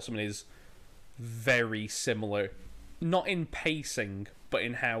BoJack Horseman is very similar, not in pacing, but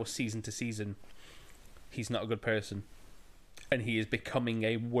in how season to season he's not a good person, and he is becoming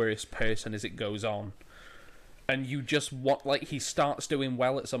a worse person as it goes on. And you just want, like, he starts doing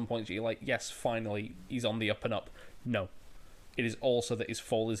well at some point, so you're like, yes, finally, he's on the up and up. No. It is also that his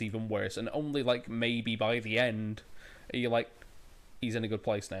fall is even worse, and only, like, maybe by the end, you're like, he's in a good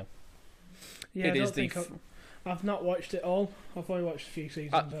place now. Yeah, I've not watched it all. I've only watched a few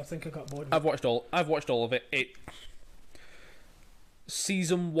seasons. I think I got bored. I've watched all of it.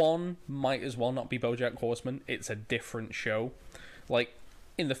 Season 1 might as well not be BoJack Horseman. It's a different show. Like,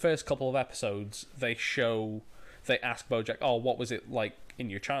 in the first couple of episodes, they ask BoJack, oh, what was it like in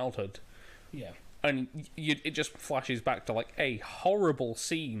your childhood? Yeah. And it just flashes back to, like, a horrible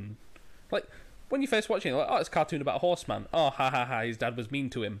scene. Like, when you first watch it, like, oh, it's a cartoon about a horseman. Oh, ha ha ha, his dad was mean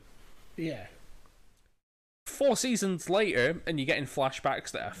to him. Yeah. 4 seasons later, and you're getting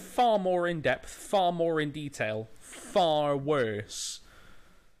flashbacks that are far more in depth, far more in detail, far worse.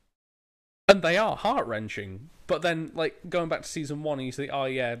 And they are heart-wrenching. But then, like, going back to season 1, and you see, oh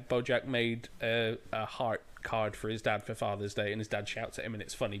yeah, BoJack made a heart card for his dad for Father's Day, and his dad shouts at him, and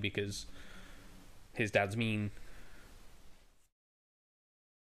it's funny because his dad's mean.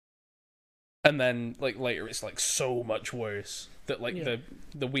 And then, like, later it's, like, so much worse. That, like,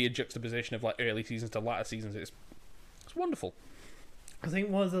 the weird juxtaposition of, like, early seasons to latter seasons, it's wonderful. I think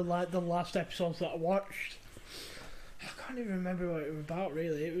one of the last episodes that I watched, I can't even remember what it was about.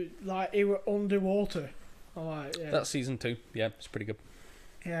 Really, it was like it were underwater. Oh, like, yeah. That's season 2. Yeah, it's pretty good.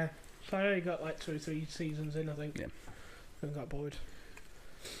 Yeah, so I only got like 2 or 3 seasons in, I think. Yeah, and got bored.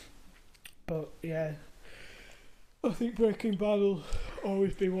 But yeah, I think Breaking Bad will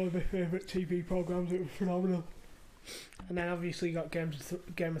always be one of my favourite TV programs. It was phenomenal. And then obviously you got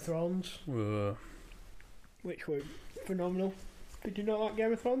Game of Thrones, which were phenomenal. Did you not like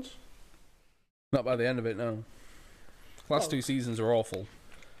Game of Thrones? Not by the end of it, no. Last 2 seasons are awful.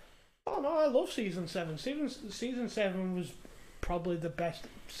 Oh no, I love season 7. Season 7 was probably the best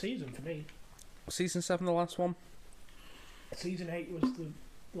season for me. Season 7, the last one? Season 8 was the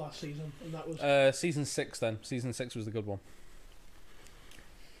last season, and that was... Season 6 then. Season 6 was the good one.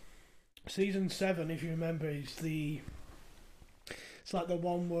 Season 7, if you remember, is the... It's like the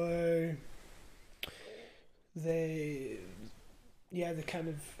one where... the kind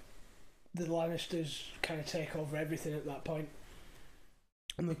of... The Lannisters kind of take over everything at that point.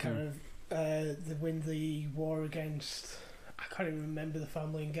 And they kind of... they win the war against... I can't even remember the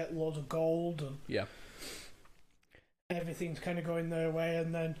family, and get loads of gold, and... Yeah. Everything's kind of going their way,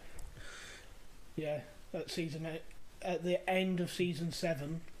 and then... Yeah, at season 8... At the end of season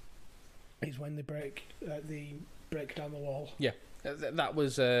 7... is when they break down the wall. Yeah, that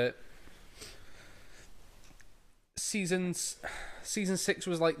was season 6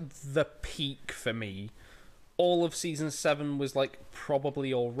 was like the peak for me. All of season 7 was like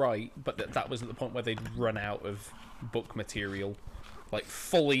probably all right, but that was at the point where they'd run out of book material. Like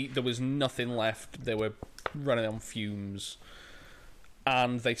fully, there was nothing left. They were running on fumes,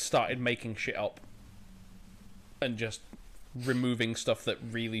 and they started making shit up and just removing stuff that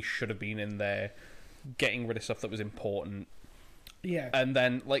really should have been in there, getting rid of stuff that was important. Yeah. And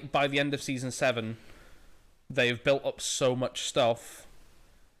then, like, by the end of season 7, they've built up so much stuff,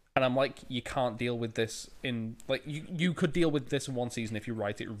 and I'm like, you can't deal with this in... Like, you could deal with this in one season if you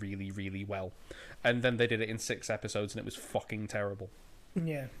write it really, really well. And then they did it in 6 episodes, and it was fucking terrible.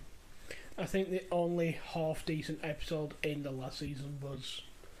 Yeah. I think the only half-decent episode in the last season was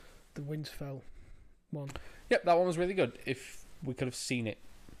the Winterfell one. Yep, that one was really good. If we could have seen it.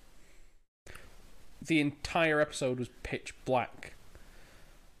 The entire episode was pitch black.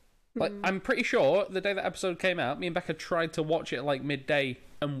 Like, I'm pretty sure the day that episode came out, me and Becca tried to watch it at like midday,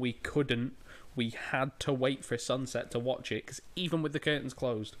 and we couldn't. We had to wait for sunset to watch it, because even with the curtains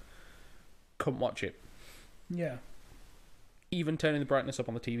closed, couldn't watch it. Yeah. Even turning the brightness up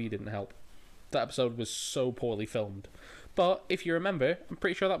on the TV didn't help. That episode was so poorly filmed. But if you remember, I'm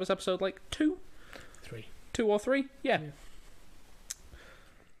pretty sure that was episode like 2? 3. 2 or 3? Yeah.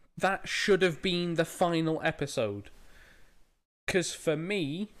 That should have been the final episode. Because for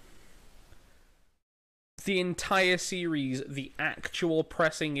me, the entire series, the actual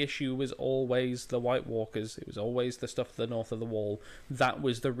pressing issue was always the White Walkers. It was always the stuff to the north of the wall. That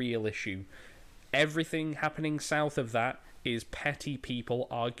was the real issue. Everything happening south of that is petty people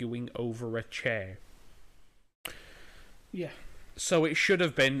arguing over a chair. Yeah. So it should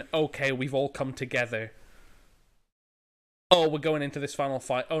have been, okay, we've all come together. Oh, we're going into this final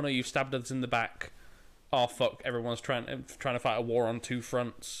fight. Oh no, you've stabbed us in the back. Oh fuck, everyone's trying to fight a war on 2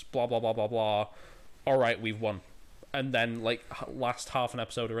 fronts. Blah blah blah blah blah. All right, we've won. And then like last half an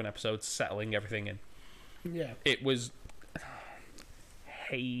episode or an episode settling everything in. Yeah. It was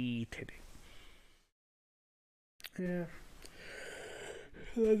hated. Yeah.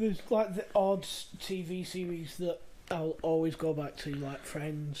 There's like the odd TV series that I'll always go back to, like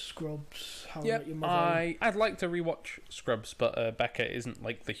Friends, Scrubs, How I Met Your Mother. I'd like to rewatch Scrubs, but Becca isn't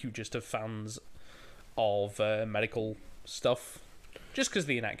like the hugest of fans of medical stuff, just because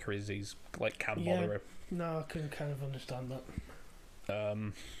the inaccuracies like can bother her. No, I can kind of understand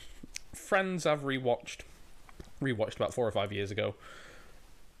that. Friends I've rewatched about 4 or 5 years ago.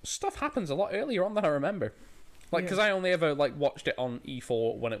 Stuff happens a lot earlier on than I remember. Like, because I only ever like watched it on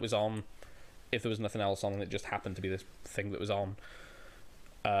E4 when it was on, if there was nothing else on, and it just happened to be this thing that was on.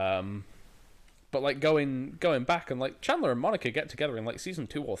 But like going back, and like Chandler and Monica get together in like season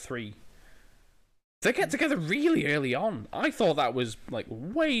 2 or 3. They get together really early on. I thought that was like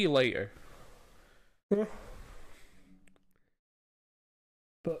way later.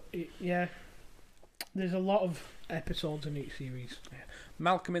 But yeah, there's a lot of episodes in each series.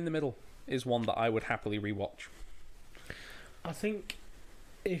 Malcolm in the Middle is one that I would happily rewatch. I think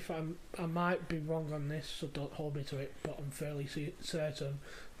I might be wrong on this, so don't hold me to it, but I'm fairly certain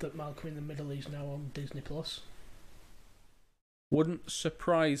that Malcolm in the Middle is now on Disney Plus. Wouldn't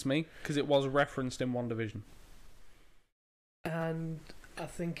surprise me, because it was referenced in WandaVision. And I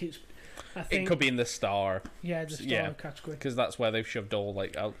think it's... I think It could be in the Star, yeah, the Star yeah. category. because that's where they've shoved all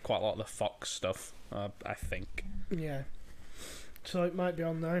like quite a lot of the Fox stuff. I think. Yeah. So it might be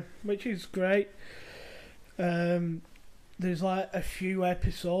on there, which is great. There's like a few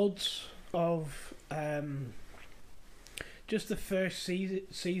episodes of just the first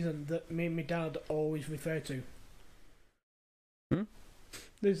season that me and my dad always refer to. Hmm?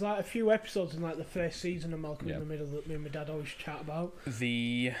 There's like a few episodes in like the first season of Malcolm Yeah. in the Middle that me and my dad always chat about.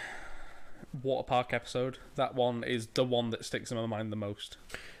 The water park episode. That one is the one that sticks in my mind the most.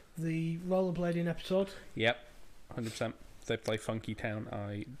 The rollerblading episode. Yep, 100%. They play Funky Town.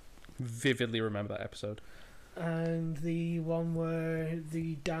 I vividly remember that episode. And the one where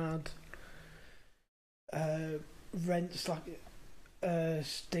the dad rents like a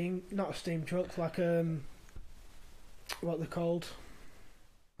not a steam truck, like what they're called.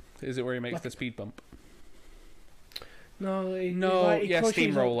 Is it where he makes Like- the speed bump? No, he Yeah, pushes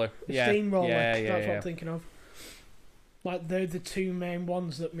steamroller. up- Yeah, steamroller. yeah, That's what yeah. I'm thinking of. Like they're the two main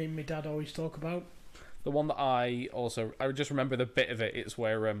ones that me and my dad always talk about. The one that I just remember the bit of it. It's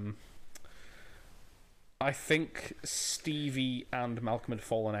where I think Stevie and Malcolm had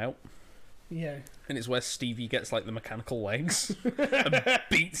fallen out, Yeah. and it's where Stevie gets like the mechanical legs and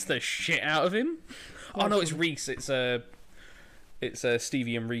beats the shit out of him. Oh no, it's Reese. It's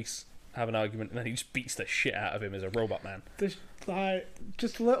Stevie and Reese have an argument, and then he just beats the shit out of him as a robot man. There's like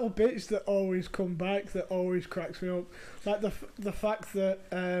just little bits that always come back that always cracks me up. Like the fact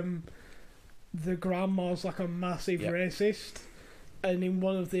that the grandma's like a massive Yep. racist, and in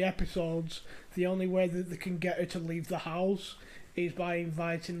one of the episodes, the only way that they can get her to leave the house is by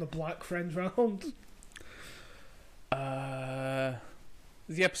inviting the black friends round. The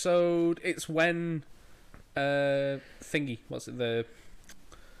episode. It's when thingy. What's it? The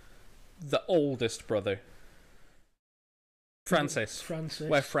oldest brother. Francis.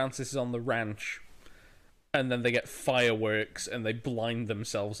 Where Francis is on the ranch, and then they get fireworks and they blind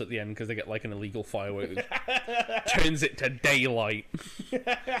themselves at the end because they get like an illegal firework that turns it to daylight.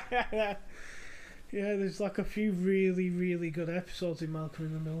 Yeah, there's like a few really, really good episodes in Malcolm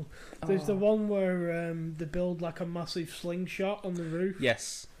in the Middle. There's the one where they build like a massive slingshot on the roof.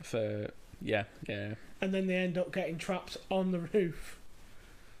 Yes, yeah. And then they end up getting trapped on the roof.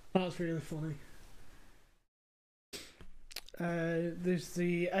 That's really funny. There's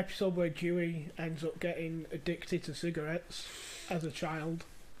the episode where Dewey ends up getting addicted to cigarettes as a child.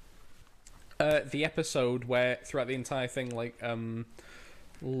 The episode where throughout the entire thing, like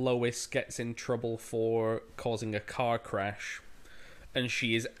Lois gets in trouble for causing a car crash, and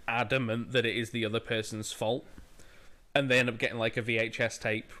she is adamant that it is the other person's fault, and they end up getting like a VHS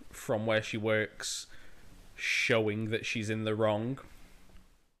tape from where she works showing that she's in the wrong,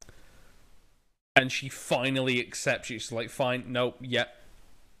 and she finally accepts it. She's like, fine, nope, yep,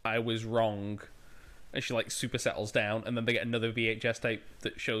 I was wrong, and she like super settles down, and then they get another VHS tape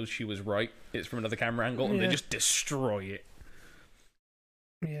that shows she was right. It's from another camera angle, and they just destroy it.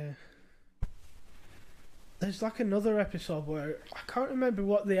 Yeah. There's like another episode where I can't remember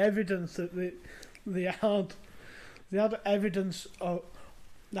what the evidence that they had. They had evidence of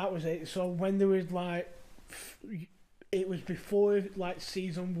that was it. So when there was like, it was before like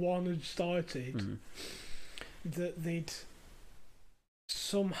season 1 had started, that they'd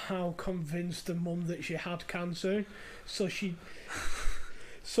somehow convinced the mum that she had cancer, so she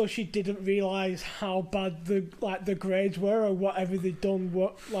didn't realise how bad the grades were or whatever they'd done,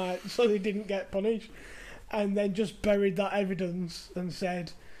 so they didn't get punished, and then just buried that evidence and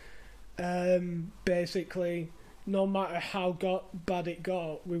said, basically, no matter how bad it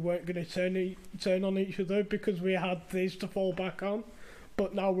got, we weren't going to turn on each other because we had this to fall back on,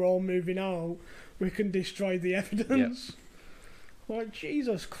 but now we're all moving out, we can destroy the evidence. Yep. Like,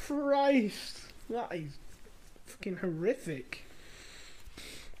 Jesus Christ, that is fucking horrific.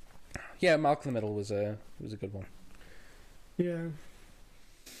 Yeah, Malcolm in the Middle was a good one. Yeah.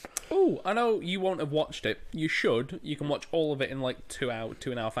 Oh, I know you won't have watched it. You should. You can watch all of it in like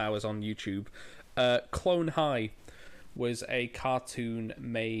 2.5 hours on YouTube. Clone High was a cartoon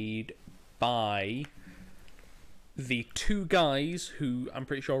made by the two guys who I'm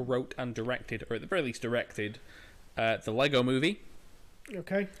pretty sure wrote and directed, or at the very least directed, the Lego Movie.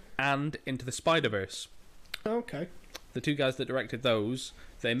 Okay. And Into the Spider-Verse. Okay. The two guys that directed those,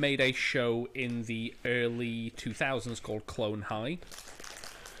 they made a show in the early 2000s called Clone High.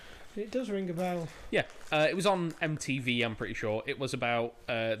 It does ring a bell. Yeah, it was on MTV, I'm pretty sure. It was about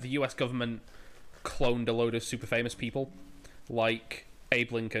the US government cloned a load of super famous people, like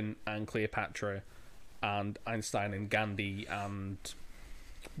Abe Lincoln and Cleopatra and Einstein and Gandhi and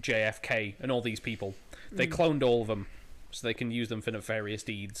JFK and all these people. They cloned all of them so they can use them for nefarious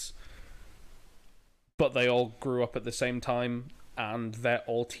deeds. but they all grew up at the same time, and they're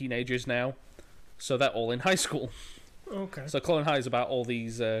all teenagers now, so they're all in high school. Okay. So Clone High is about all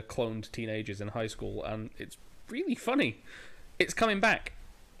these cloned teenagers in high school, and it's really funny. It's coming back.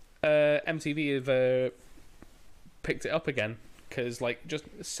 MTV have picked it up again, because like just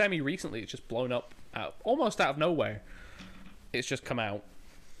semi-recently it's just blown up almost out of nowhere. It's just come out.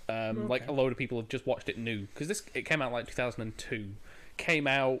 Like a load of people have just watched it new, because it came out like 2002. Came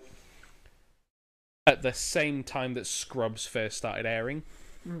out at the same time that Scrubs first started airing.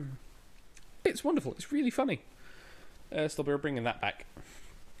 It's wonderful. It's really funny. So they're bringing that back,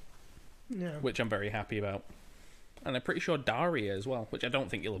 which I'm very happy about. And I'm pretty sure Daria as well, which I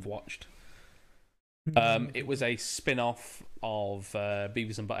don't think you'll have watched. It was a spin-off of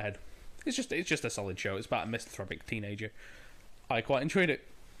Beavis and Butthead. It's just a solid show. It's about a misanthropic teenager. I quite enjoyed it.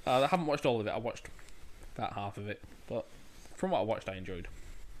 I haven't watched all of it. I watched about half of it, but from what I watched, I enjoyed.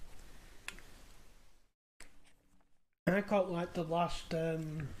 I caught like the last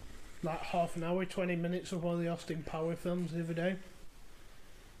like half an hour, 20 minutes of one of the Austin Power films the other day,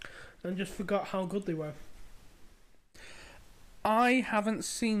 and just forgot how good they were. I haven't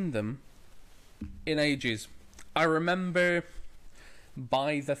seen them in ages. I remember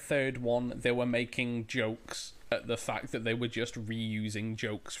by the third one they were making jokes at the fact that they were just reusing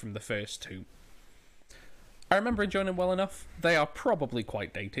jokes from the first two. I remember enjoying them well enough. They are probably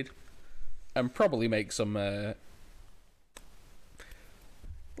quite dated, and probably make some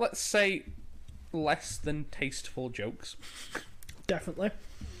let's say less than tasteful jokes. Definitely.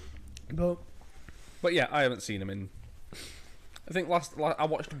 But yeah, I haven't seen them in... I think last I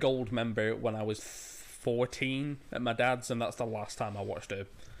watched Goldmember when I was 14 at my dad's, and that's the last time I watched a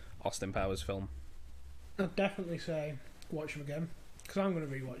Austin Powers film. I'd definitely say watch them again, because I'm going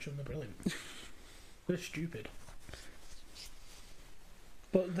to rewatch them. They're brilliant. They're stupid.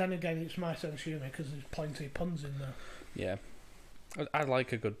 But then again, it's my sense of humour, because there's plenty of puns in there. Yeah. I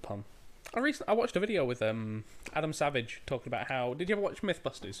like a good pun. I watched a video with Adam Savage talking about how... Did you ever watch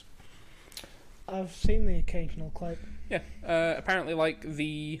Mythbusters? I've seen the occasional clip. Yeah. Apparently, like,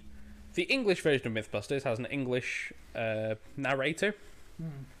 the English version of Mythbusters has an English narrator,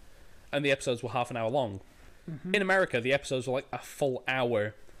 and the episodes were half an hour long. In America, the episodes were like a full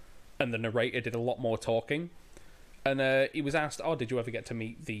hour, and the narrator did a lot more talking. And he was asked, "Oh, did you ever get to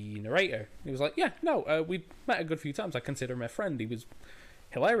meet the narrator?" He was like, "Yeah, no, we met a good few times. I consider him a friend. He was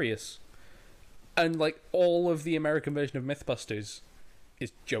hilarious." And like all of the American version of Mythbusters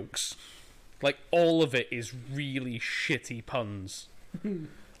is jokes. Like all of it is really shitty puns.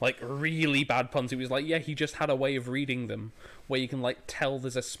 Like really bad puns. It was like, yeah, he just had a way of reading them where you can like tell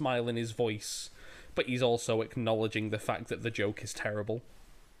there's a smile in his voice, but he's also acknowledging the fact that the joke is terrible.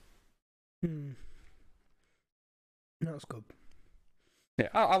 That's good. Yeah,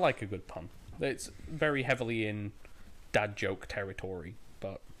 I like a good pun. It's very heavily in dad joke territory,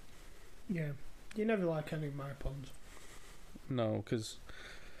 but... Yeah, you never like any of my puns. No, because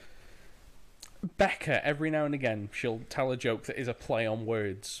Becca, every now and again, she'll tell a joke that is a play on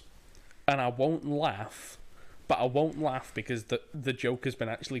words, and I won't laugh, but I won't laugh because the joke has been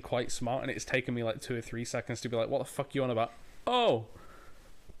actually quite smart, and it's taken me like 2 or 3 seconds to be like, what the fuck you on about? Oh!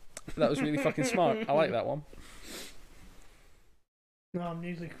 That was really fucking smart. I like that one. No, I'm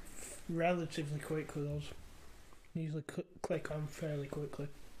usually relatively quick with those. Usually click on fairly quickly.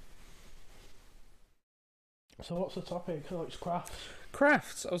 So what's the topic? Oh, it's crafts.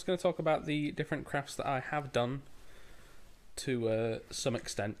 Crafts. I was going to talk about the different crafts that I have done to some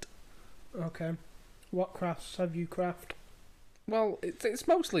extent. Okay. What crafts have you crafted? Well, it's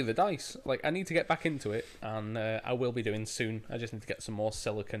mostly the dice. Like, I need to get back into it, and I will be doing soon. I just need to get some more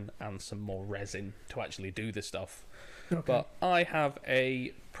silicon and some more resin to actually do this stuff. Okay. But I have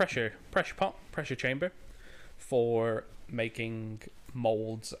a pressure chamber for making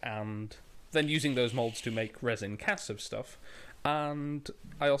molds and then using those molds to make resin casts of stuff. And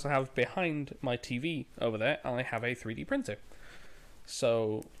I also have behind my TV over there, I have a 3D printer.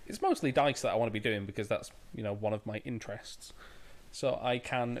 So it's mostly dice that I want to be doing because that's, one of my interests. So I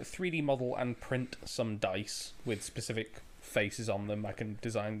can 3D model and print some dice with specific faces on them. I can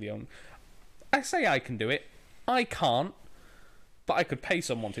design the own... I say I can do it. I can't, but I could pay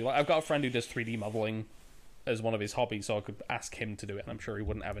someone to. Like, I've got a friend who does 3D modeling as one of his hobbies, so I could ask him to do it, and I'm sure he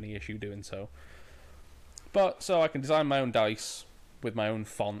wouldn't have any issue doing so. But, so I can design my own dice with my own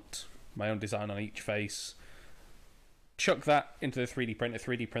font, my own design on each face, chuck that into the 3D printer,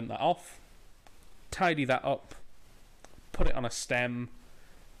 3D print that off, tidy that up, put it on a stem,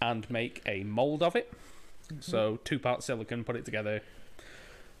 and make a mold of it. So 2 parts silicon, put it together,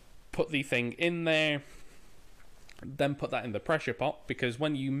 put the thing in there, Then put that in the pressure pot, because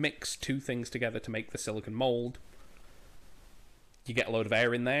when you mix two things together to make the silicon mold, you get a load of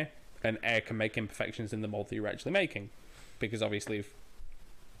air in there, and air can make imperfections in the mold that you're actually making. Because obviously if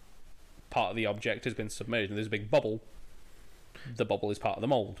part of the object has been submerged and there's a big bubble, the bubble is part of the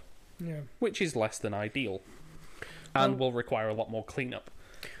mold. Yeah. Which is less than ideal. And will require a lot more cleanup.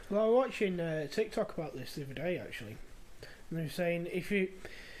 Well, I was watching TikTok about this the other day, actually. And they were saying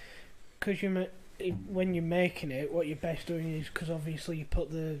when you're making it, what you're best doing is, because obviously you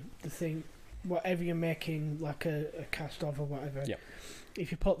put the thing, whatever you're making, like a cast of or whatever, yep. If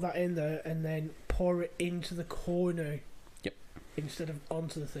you put that in there and then pour it into the corner, yep, instead of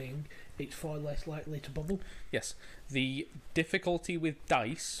onto the thing, it's far less likely to bubble. Yes. The difficulty with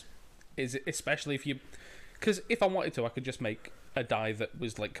dice is, especially if you... Because if I wanted to, I could just make a die that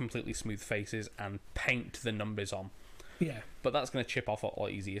was like completely smooth faces and paint the numbers on. Yeah. But that's going to chip off a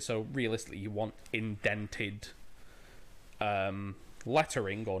lot easier. So realistically, you want indented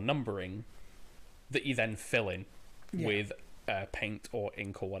lettering or numbering that you then fill in with paint or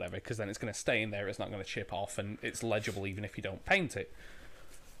ink or whatever, because then it's going to stay in there, it's not going to chip off, and it's legible even if you don't paint it.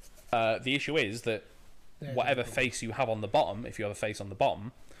 The issue is that whatever face you have on the bottom, if you have a face on the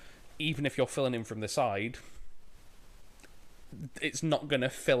bottom, even if you're filling in from the side, it's not going to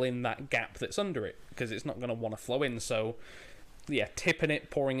fill in that gap that's under it, because it's not going to want to flow in. So yeah, tipping it,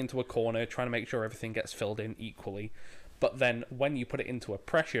 pouring into a corner, trying to make sure everything gets filled in equally. But then when you put it into a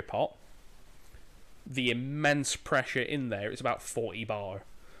pressure pot, the immense pressure in there, it's about 40 bar.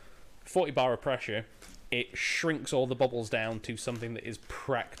 40 bar of pressure, it shrinks all the bubbles down to something that is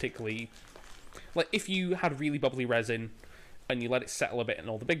practically... Like, if you had really bubbly resin and you let it settle a bit and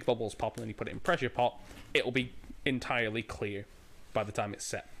all the big bubbles pop and then you put it in pressure pot, it'll be entirely clear by the time it's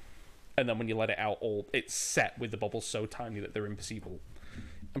set. And then when you let it out, it's set with the bubbles so tiny that they're imperceivable.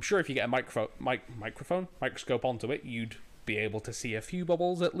 I'm sure if you get a microscope onto it, you'd be able to see a few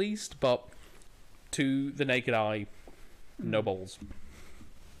bubbles at least, but to the naked eye, no bubbles.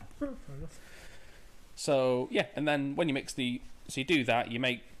 Oh, fair enough. So yeah, and then when you you do that, you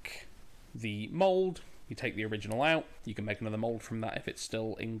make the mold, you take the original out, you can make another mold from that if it's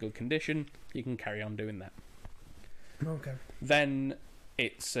still in good condition, you can carry on doing that. Okay. Then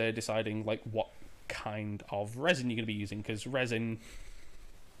it's deciding like what kind of resin you're going to be using, because resin...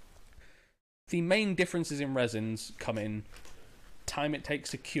 The main differences in resins come in time it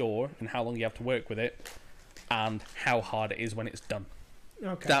takes to cure and how long you have to work with it, and how hard it is when it's done.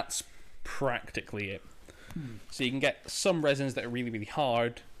 Okay. That's practically it. So you can get some resins that are really, really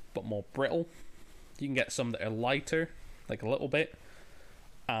hard, but more brittle. You can get some that are lighter, like a little bit,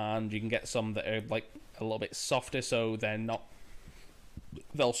 and you can get some that are like a little bit softer, so they're not...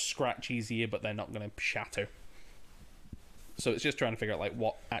 They'll scratch easier, but they're not going to shatter. So it's just trying to figure out like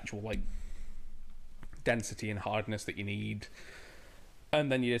what actual like density and hardness that you need, and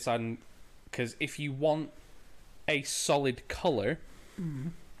then you decide, because if you want a solid color,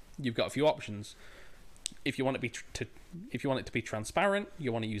 you've got a few options. If you want if you want it to be transparent,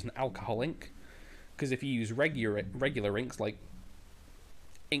 you want to use an alcohol ink, because if you use regular inks like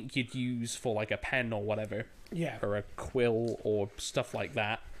ink you'd use for like a pen or whatever, or a quill or stuff like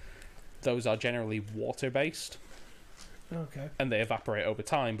that, those are generally water based. Okay. And they evaporate over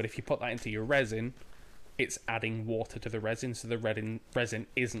time. But if you put that into your resin, it's adding water to the resin, so the resin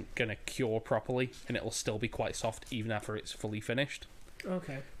isn't going to cure properly, and it'll still be quite soft even after it's fully finished.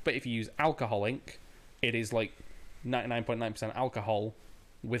 Okay. But if you use alcohol ink, it is like 99.9% alcohol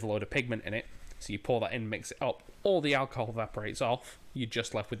with a load of pigment in it. So you pour that in, mix it up, all the alcohol evaporates off, you're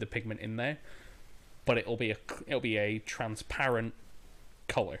just left with the pigment in there, but it'll be a transparent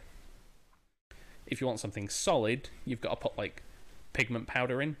color. If you want something solid, you've got to put like pigment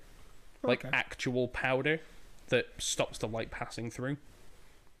powder in, like actual powder that stops the light passing through.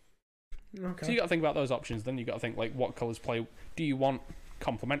 Okay. So you got to think about those options. Then you got to think like what colors play. Do you want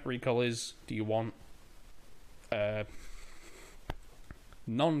complementary colors? Do you want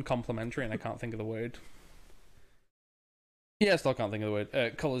non-complementary? And I can't think of the word. Yeah, I still can't think of the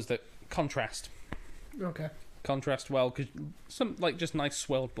word. Colors that contrast. Okay. Contrast well, because some like just nice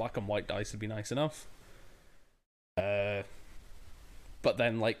swirled black and white dice would be nice enough. But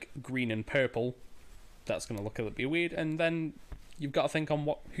then like green and purple, that's going to look a little bit weird. And then you've got to think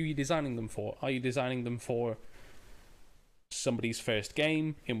on who you're designing them for. Are you designing them for somebody's first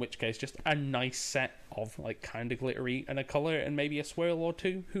game, in which case just a nice set of like kind of glittery and a color and maybe a swirl or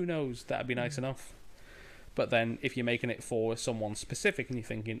two? Who knows? That'd be nice enough. But then if you're making it for someone specific and you're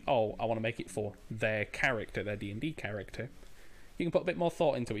thinking, oh, I want to make it for their character, their D&D character, you can put a bit more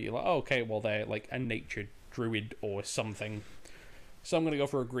thought into it. You're like, oh, okay, well, they're like a nature druid or something. So I'm going to go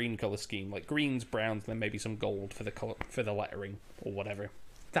for a green colour scheme, like greens, browns, and then maybe some gold for the colour, for the lettering or whatever.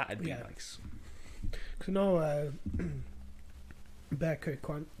 That'd be nice. Because I know Becca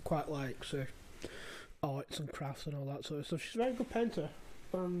quite likes arts and crafts and all that sort of stuff. She's a very good painter.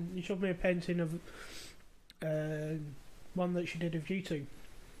 You showed me a painting of one that she did of you two,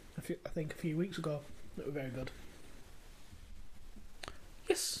 I think a few weeks ago. That were very good.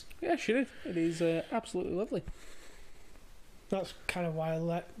 Yes, yeah, she did. It is absolutely lovely. That's kind of why I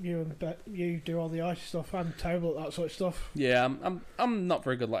let you and you do all the arty stuff. I'm terrible at that sort of stuff. Yeah, I'm not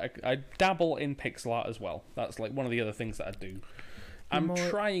very good. Like I dabble in pixel art as well. That's like one of the other things that I do. I'm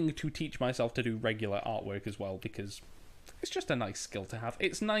trying to teach myself to do regular artwork as well because it's just a nice skill to have.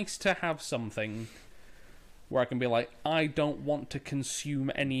 It's nice to have something where I can be like, I don't want to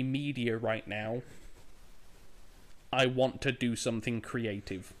consume any media right now. I want to do something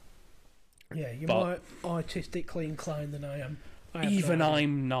creative. Yeah, you're more artistically inclined than I am.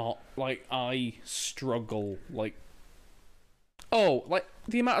 I'm not. Like, I struggle. Like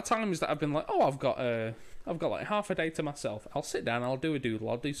the amount of times that I've been like, oh, I've got like half a day to myself. I'll sit down, I'll do a doodle,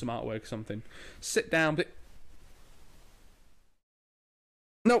 I'll do some artwork or something. Sit down, but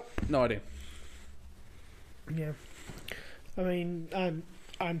nope, no idea. Yeah, I mean,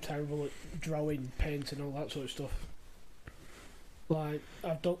 I'm terrible at drawing, painting, all that sort of stuff. Like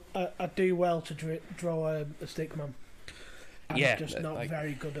I do well to draw a stickman. I'm just not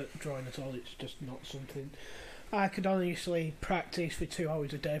very good at drawing at all. It's just not something I could honestly practice for 2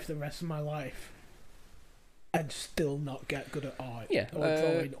 hours a day for the rest of my life, and still not get good at art, or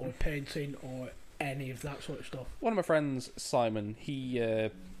drawing, or painting, or any of that sort of stuff. One of my friends, Simon, he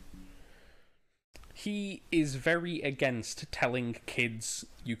is very against telling kids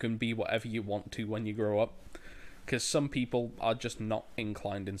you can be whatever you want to when you grow up. Because some people are just not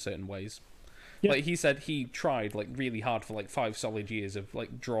inclined in certain ways. Yep. Like he said, he tried like really hard for like 5 solid years of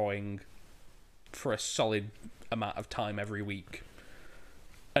like drawing for a solid amount of time every week,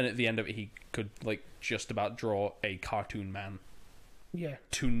 and at the end of it, he could like just about draw a cartoon man. Yeah.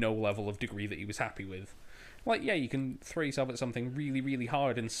 To no level of degree that he was happy with. Like, yeah, you can throw yourself at something really, really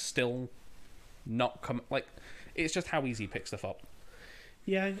hard and still not come. Like, it's just how easy you pick stuff up.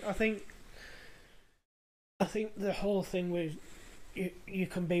 Yeah, I think the whole thing with you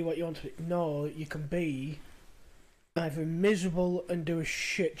can be what you want to be. No, you can be either miserable and do a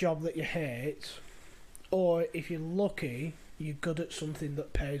shit job that you hate, or if you're lucky, you're good at something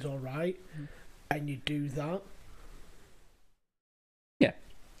that pays alright, and you do that. Yeah.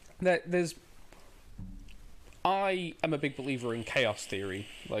 I am a big believer in chaos theory,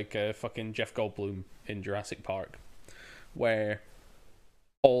 like fucking Jeff Goldblum in Jurassic Park, where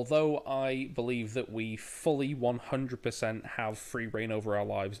although I believe that we fully 100% have free reign over our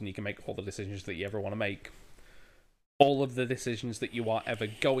lives and you can make all the decisions that you ever want to make, all of the decisions that you are ever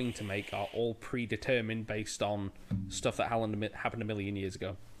going to make are all predetermined based on stuff that happened a million years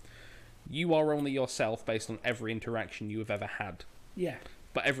ago. You are only yourself based on every interaction you have ever had. Yeah.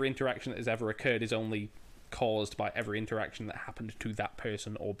 But every interaction that has ever occurred is only caused by every interaction that happened to that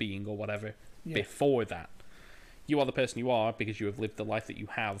person or being or whatever before that. You are the person you are because you have lived the life that you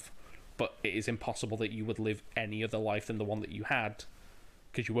have, but it is impossible that you would live any other life than the one that you had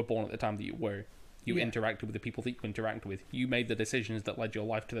because you were born at the time that you were. You interacted with the people that you interact with. You made the decisions that led your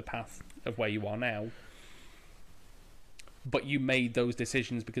life to the path of where you are now. But you made those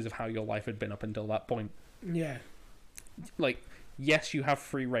decisions because of how your life had been up until that point. Yeah. Like, yes, you have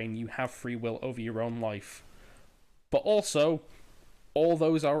free reign, you have free will over your own life. But also, all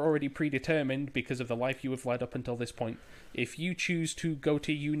those are already predetermined because of the life you have led up until this point. If you choose to go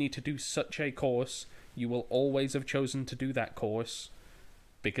to uni to do such a course, you will always have chosen to do that course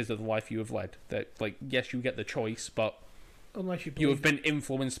because of the life you have led. That, like, yes, you get the choice, but unless you have been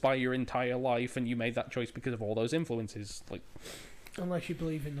influenced by your entire life, and you made that choice because of all those influences. Like, unless you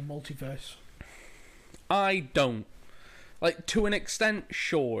believe in the multiverse. I don't. Like, to an extent,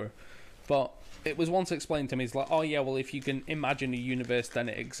 sure, but it was once explained to me, it's like, oh yeah, well, if you can imagine a universe, then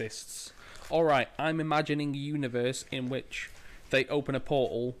it exists. Alright, I'm imagining a universe in which they open a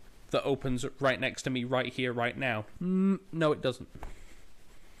portal that opens right next to me, right here, right now. No, it doesn't.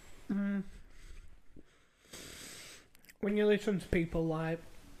 When you listen to people like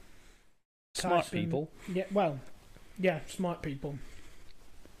smart Tyson, people. Yeah, well, yeah, smart people.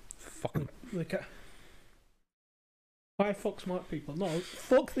 Fucking. Why fuck smart people? No,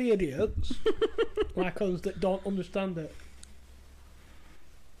 fuck the idiots like us that don't understand it.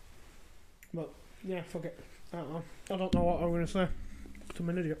 But, yeah, fuck it. I don't know. I don't know what I'm going to say. I'm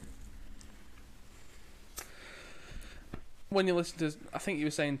an idiot. When you listen to, I think you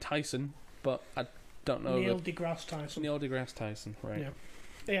were saying Tyson, but Don't know. Neil deGrasse Tyson. Neil deGrasse Tyson, right? Yeah.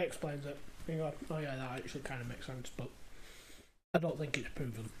 He explains it. You go, oh yeah, that actually kind of makes sense, but I don't think it's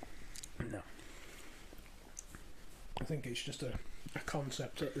proven. No. I think it's just a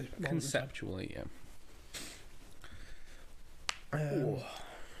concept at the moment. Conceptually, yeah.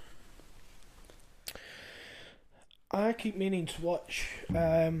 I keep meaning to watch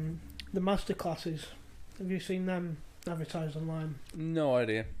the masterclasses. Have you seen them advertised online? No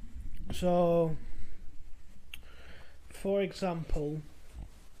idea. So, for example,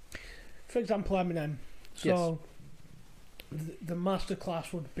 Eminem. So, the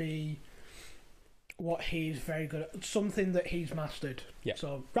masterclass would be what he's very good at, something that he's mastered. Yeah.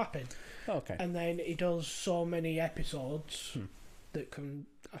 So, rapping. Okay. And then he does so many episodes that can,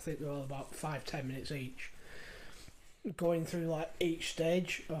 I think they're all about 5-10 minutes each, going through like each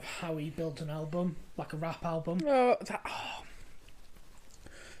stage of how he builds an album, like a rap album. I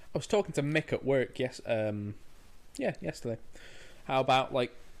was talking to Mick at work yesterday. How about,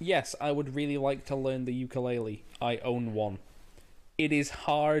 like, yes, I would really like to learn the ukulele. I own one. It is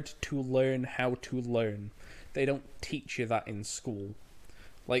hard to learn how to learn. They don't teach you that in school.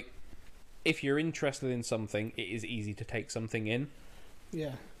 Like, if you're interested in something, it is easy to take something in.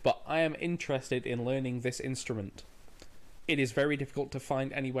 Yeah. But I am interested in learning this instrument. It is very difficult to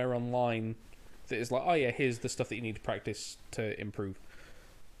find anywhere online that is like, oh yeah, here's the stuff that you need to practice to improve.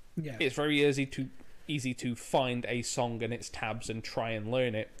 Yeah. It's very easy to find a song and its tabs and try and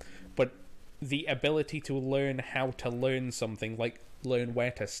learn it, but the ability to learn how to learn something, like learn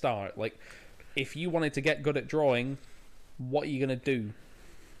where to start, like if you wanted to get good at drawing, what are you going to do?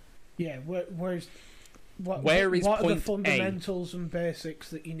 Yeah, where is what are point the fundamentals and basics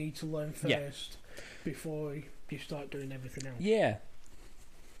that you need to learn first before you start doing everything else? Yeah.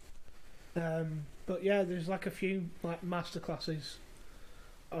 But yeah, there's like a few like masterclasses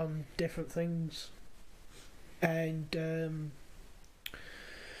on different things, and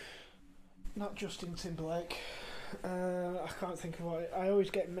not Justin Timberlake. I can't think of what I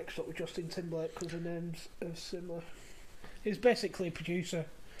always get mixed up with Justin Timberlake because the names are similar. He's basically a producer.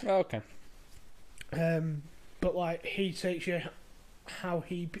 Oh, okay. But like he takes you how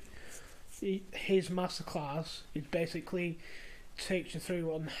his masterclass is basically takes you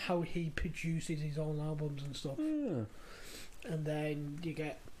through on how he produces his own albums and stuff. And then you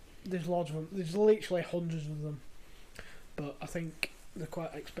get there's lots of them. There's literally hundreds of them, but I think they're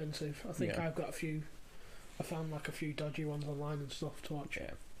quite expensive. I think I've got a few. I found like a few dodgy ones online and stuff to watch.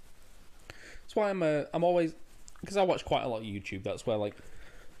 Yeah. That's why I'm always, because I watch quite a lot of YouTube. That's where like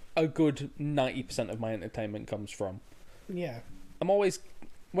a good 90% of my entertainment comes from. Yeah. I'm always,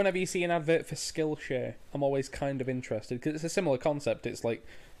 whenever you see an advert for Skillshare, I'm always kind of interested because it's a similar concept. It's like,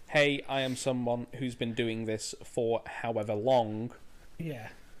 hey, I am someone who's been doing this for however long. Yeah.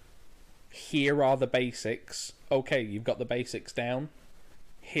 Here are the basics. Okay, you've got the basics down.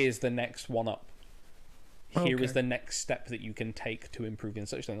 Here's the next one up. Here is the next step that you can take to improve in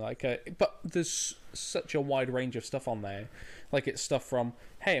such thing. Like, but there's such a wide range of stuff on there. Like, it's stuff from,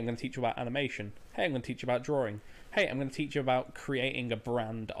 hey, I'm going to teach you about animation. Hey, I'm going to teach you about drawing. Hey, I'm going to teach you about creating a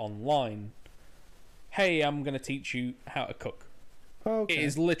brand online. Hey, I'm going to teach you how to cook. Okay. It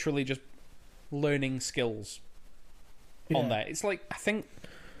is literally just learning skills on there. It's like, I think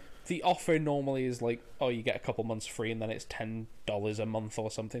the offer normally is like, oh, you get a couple months free and then it's $10 a month or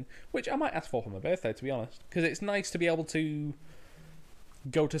something, which I might ask for my birthday, to be honest, because it's nice to be able to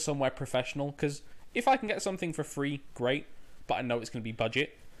go to somewhere professional, because if I can get something for free, great, but I know it's going to be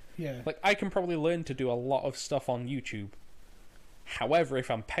budget. Yeah. Like, I can probably learn to do a lot of stuff on YouTube. However,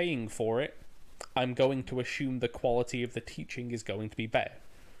 if I'm paying for it, I'm going to assume the quality of the teaching is going to be better.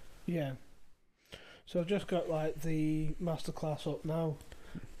 Yeah. So I've just got like the masterclass up now,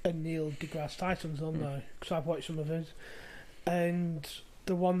 and Neil deGrasse Tyson's on there because I've watched some of his, and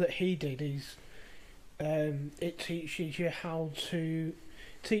the one that he did is, it teaches you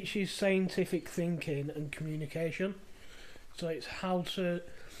teaches scientific thinking and communication. So it's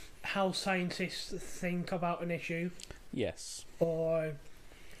how scientists think about an issue. Yes. Or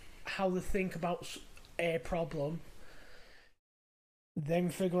how they think about a problem,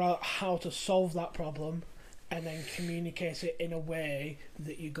 then figure out how to solve that problem, and then communicate it in a way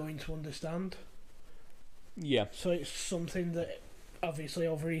that you're going to understand. Yeah. So it's something that obviously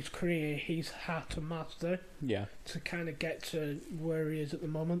over his career he's had to master. Yeah. To kind of get to where he is at the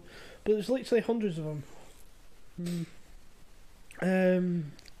moment. But there's literally hundreds of them.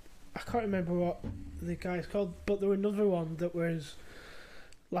 I can't remember what the guy's called, but there was another one that was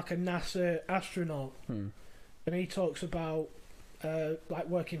like a NASA astronaut, and he talks about like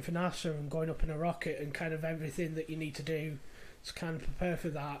working for NASA and going up in a rocket and kind of everything that you need to do to kind of prepare for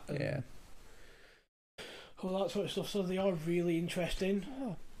that. And all that sort of stuff. So they are really interesting.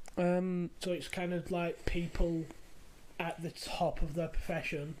 So it's kind of like people at the top of their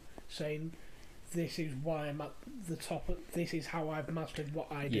profession saying, "This is why I'm at the top. This is how I've mastered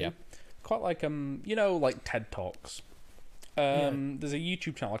what I do." Yeah, quite like like TED Talks. There's a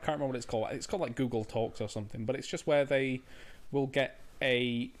YouTube channel. I can't remember what it's called. It's called like Google Talks or something. But it's just where they will get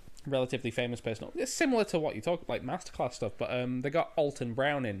a relatively famous person. It's similar to what you talk like masterclass stuff. But they got Alton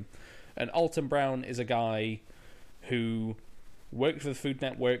Brown in, and Alton Brown is a guy who worked for the Food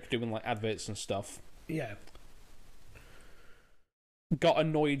Network doing like adverts and stuff. Yeah. Got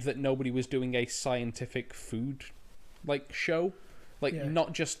annoyed that nobody was doing a scientific food like show, like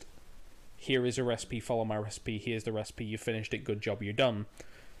not just here is a recipe, follow my recipe, here's the recipe, you finished it, good job, you're done.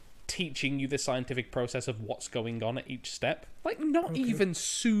 Teaching you the scientific process of what's going on at each step, like not even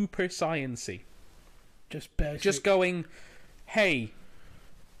super sciencey, just basic. Just going, hey,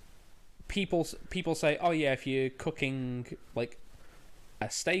 people say, oh yeah, if you're cooking like a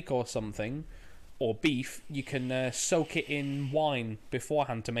steak or something or beef, you can soak it in wine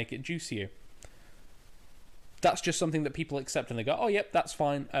beforehand to make it juicier. That's just something that people accept and they go, oh yep, that's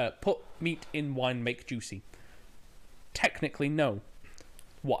fine, put meat in wine, make juicy. Technically, no.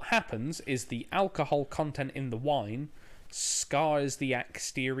 What happens is the alcohol content in the wine scars the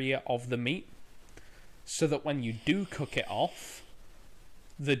exterior of the meat, so that when you do cook it off,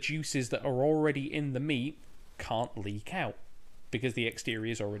 the juices that are already in the meat can't leak out, because the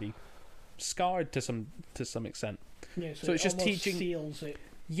exterior is already scarred to some extent. Yeah, so it's just teaching. Seals it.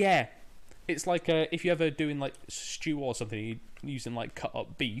 Yeah, it's like if you're ever doing like stew or something, using like cut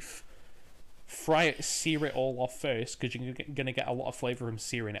up beef, fry it, sear it all off first, because you're gonna get a lot of flavour from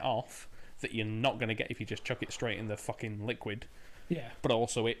searing it off that you're not gonna get if you just chuck it straight in the fucking liquid. Yeah. But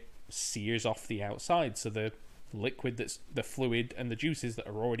also it sears off the outside, so the liquid that's the fluid and the juices that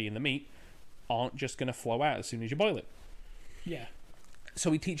are already in the meat aren't just gonna flow out as soon as you boil it. Yeah.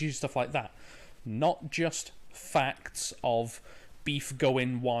 So he teaches you stuff like that, not just facts of beef go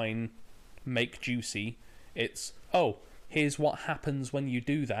in wine, make juicy. It's, oh, here's what happens when you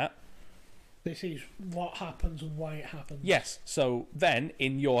do that. This is what happens and why it happens. Yes, so then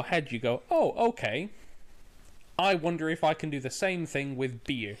in your head you go, oh, okay, I wonder if I can do the same thing with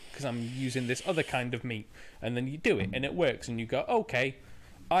beer, because I'm using this other kind of meat. And then you do it, and it works, and you go, okay,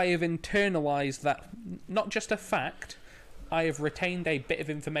 I have internalized that, not just a fact, I have retained a bit of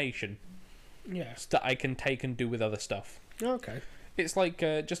information. Yes. That I can take and do with other stuff. Okay. It's like,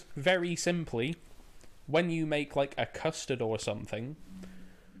 just very simply, when you make like a custard or something,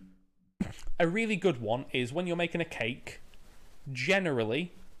 a really good one is when you're making a cake.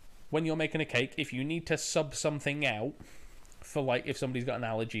 Generally, when you're making a cake, if you need to sub something out for like if somebody's got an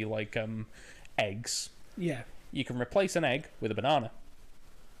allergy, like eggs, yeah, you can replace an egg with a banana.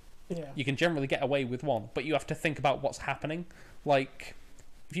 Yeah. You can generally get away with one, but you have to think about what's happening. Like,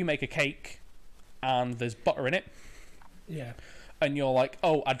 if you make a cake and there's butter in it, yeah, and you're like,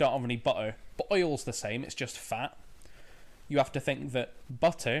 oh, I don't have any butter, but oil's the same, it's just fat. You have to think that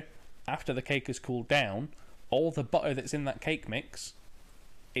butter, after the cake has cooled down, all the butter that's in that cake mix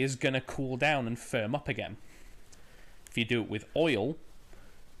is going to cool down and firm up again. If you do it with oil,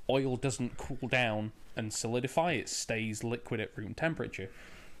 oil doesn't cool down and solidify, it stays liquid at room temperature.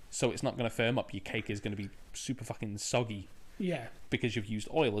 So it's not going to firm up. Your cake is going to be super fucking soggy. Yeah. Because you've used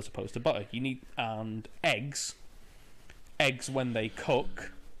oil as opposed to butter. You need, and eggs, when they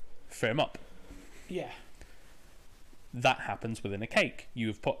cook, firm up. Yeah. That happens within a cake.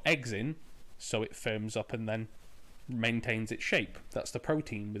 You've put eggs in, so it firms up and then maintains its shape. That's the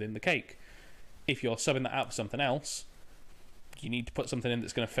protein within the cake. If you're subbing that out for something else, you need to put something in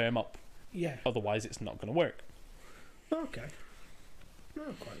that's going to firm up. Yeah. Otherwise, it's not going to work. Okay.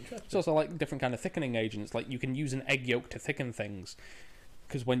 Oh, quite interesting. It's also like different kind of thickening agents. Like you can use an egg yolk to thicken things,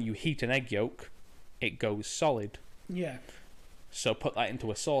 because when you heat an egg yolk, it goes solid. Yeah. So put that into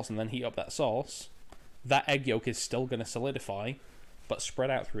a sauce and then heat up that sauce. That egg yolk is still going to solidify, but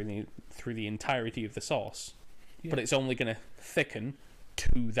spread out through the entirety of the sauce. Yeah. But it's only going to thicken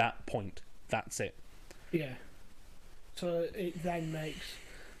to that point. That's it. Yeah. So it then makes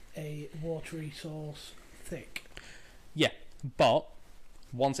a watery sauce thick. Yeah, but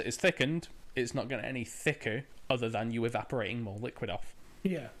once it is thickened, it's not going to any thicker other than you evaporating more liquid off.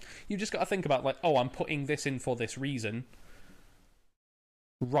 Yeah. You just got to think about like, oh, I'm putting this in for this reason.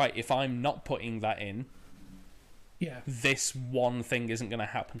 Right, if I'm not putting that in, yeah, this one thing isn't going to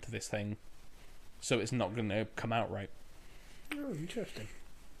happen to this thing, so it's not going to come out right. Oh, interesting.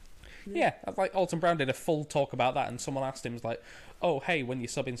 Yeah, like Alton Brown did a full talk about that, and someone asked him, like, oh, hey, when you're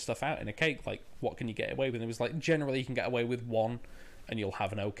subbing stuff out in a cake, like, what can you get away with? And it was like, generally you can get away with one, and you'll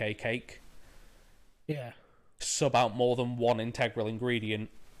have an okay cake. Yeah. sub out more than one integral ingredient,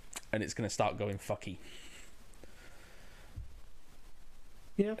 and it's going to start going fucky.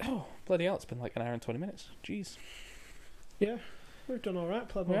 Yeah. Oh, bloody hell, it's been like an hour and 20 minutes. Jeez. Yeah. We've done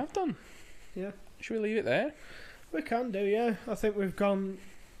alright, We Plebbo. have done. Yeah. Should we leave it there? We can do, yeah. I think we've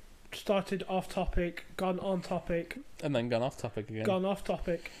started off topic, gone on topic, And then gone off topic again. gone off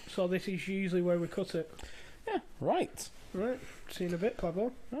topic. So this is usually where we cut it. Yeah, right. Right. See you in a bit,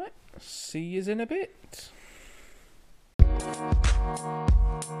 Plebbo. Right. See yous in a bit.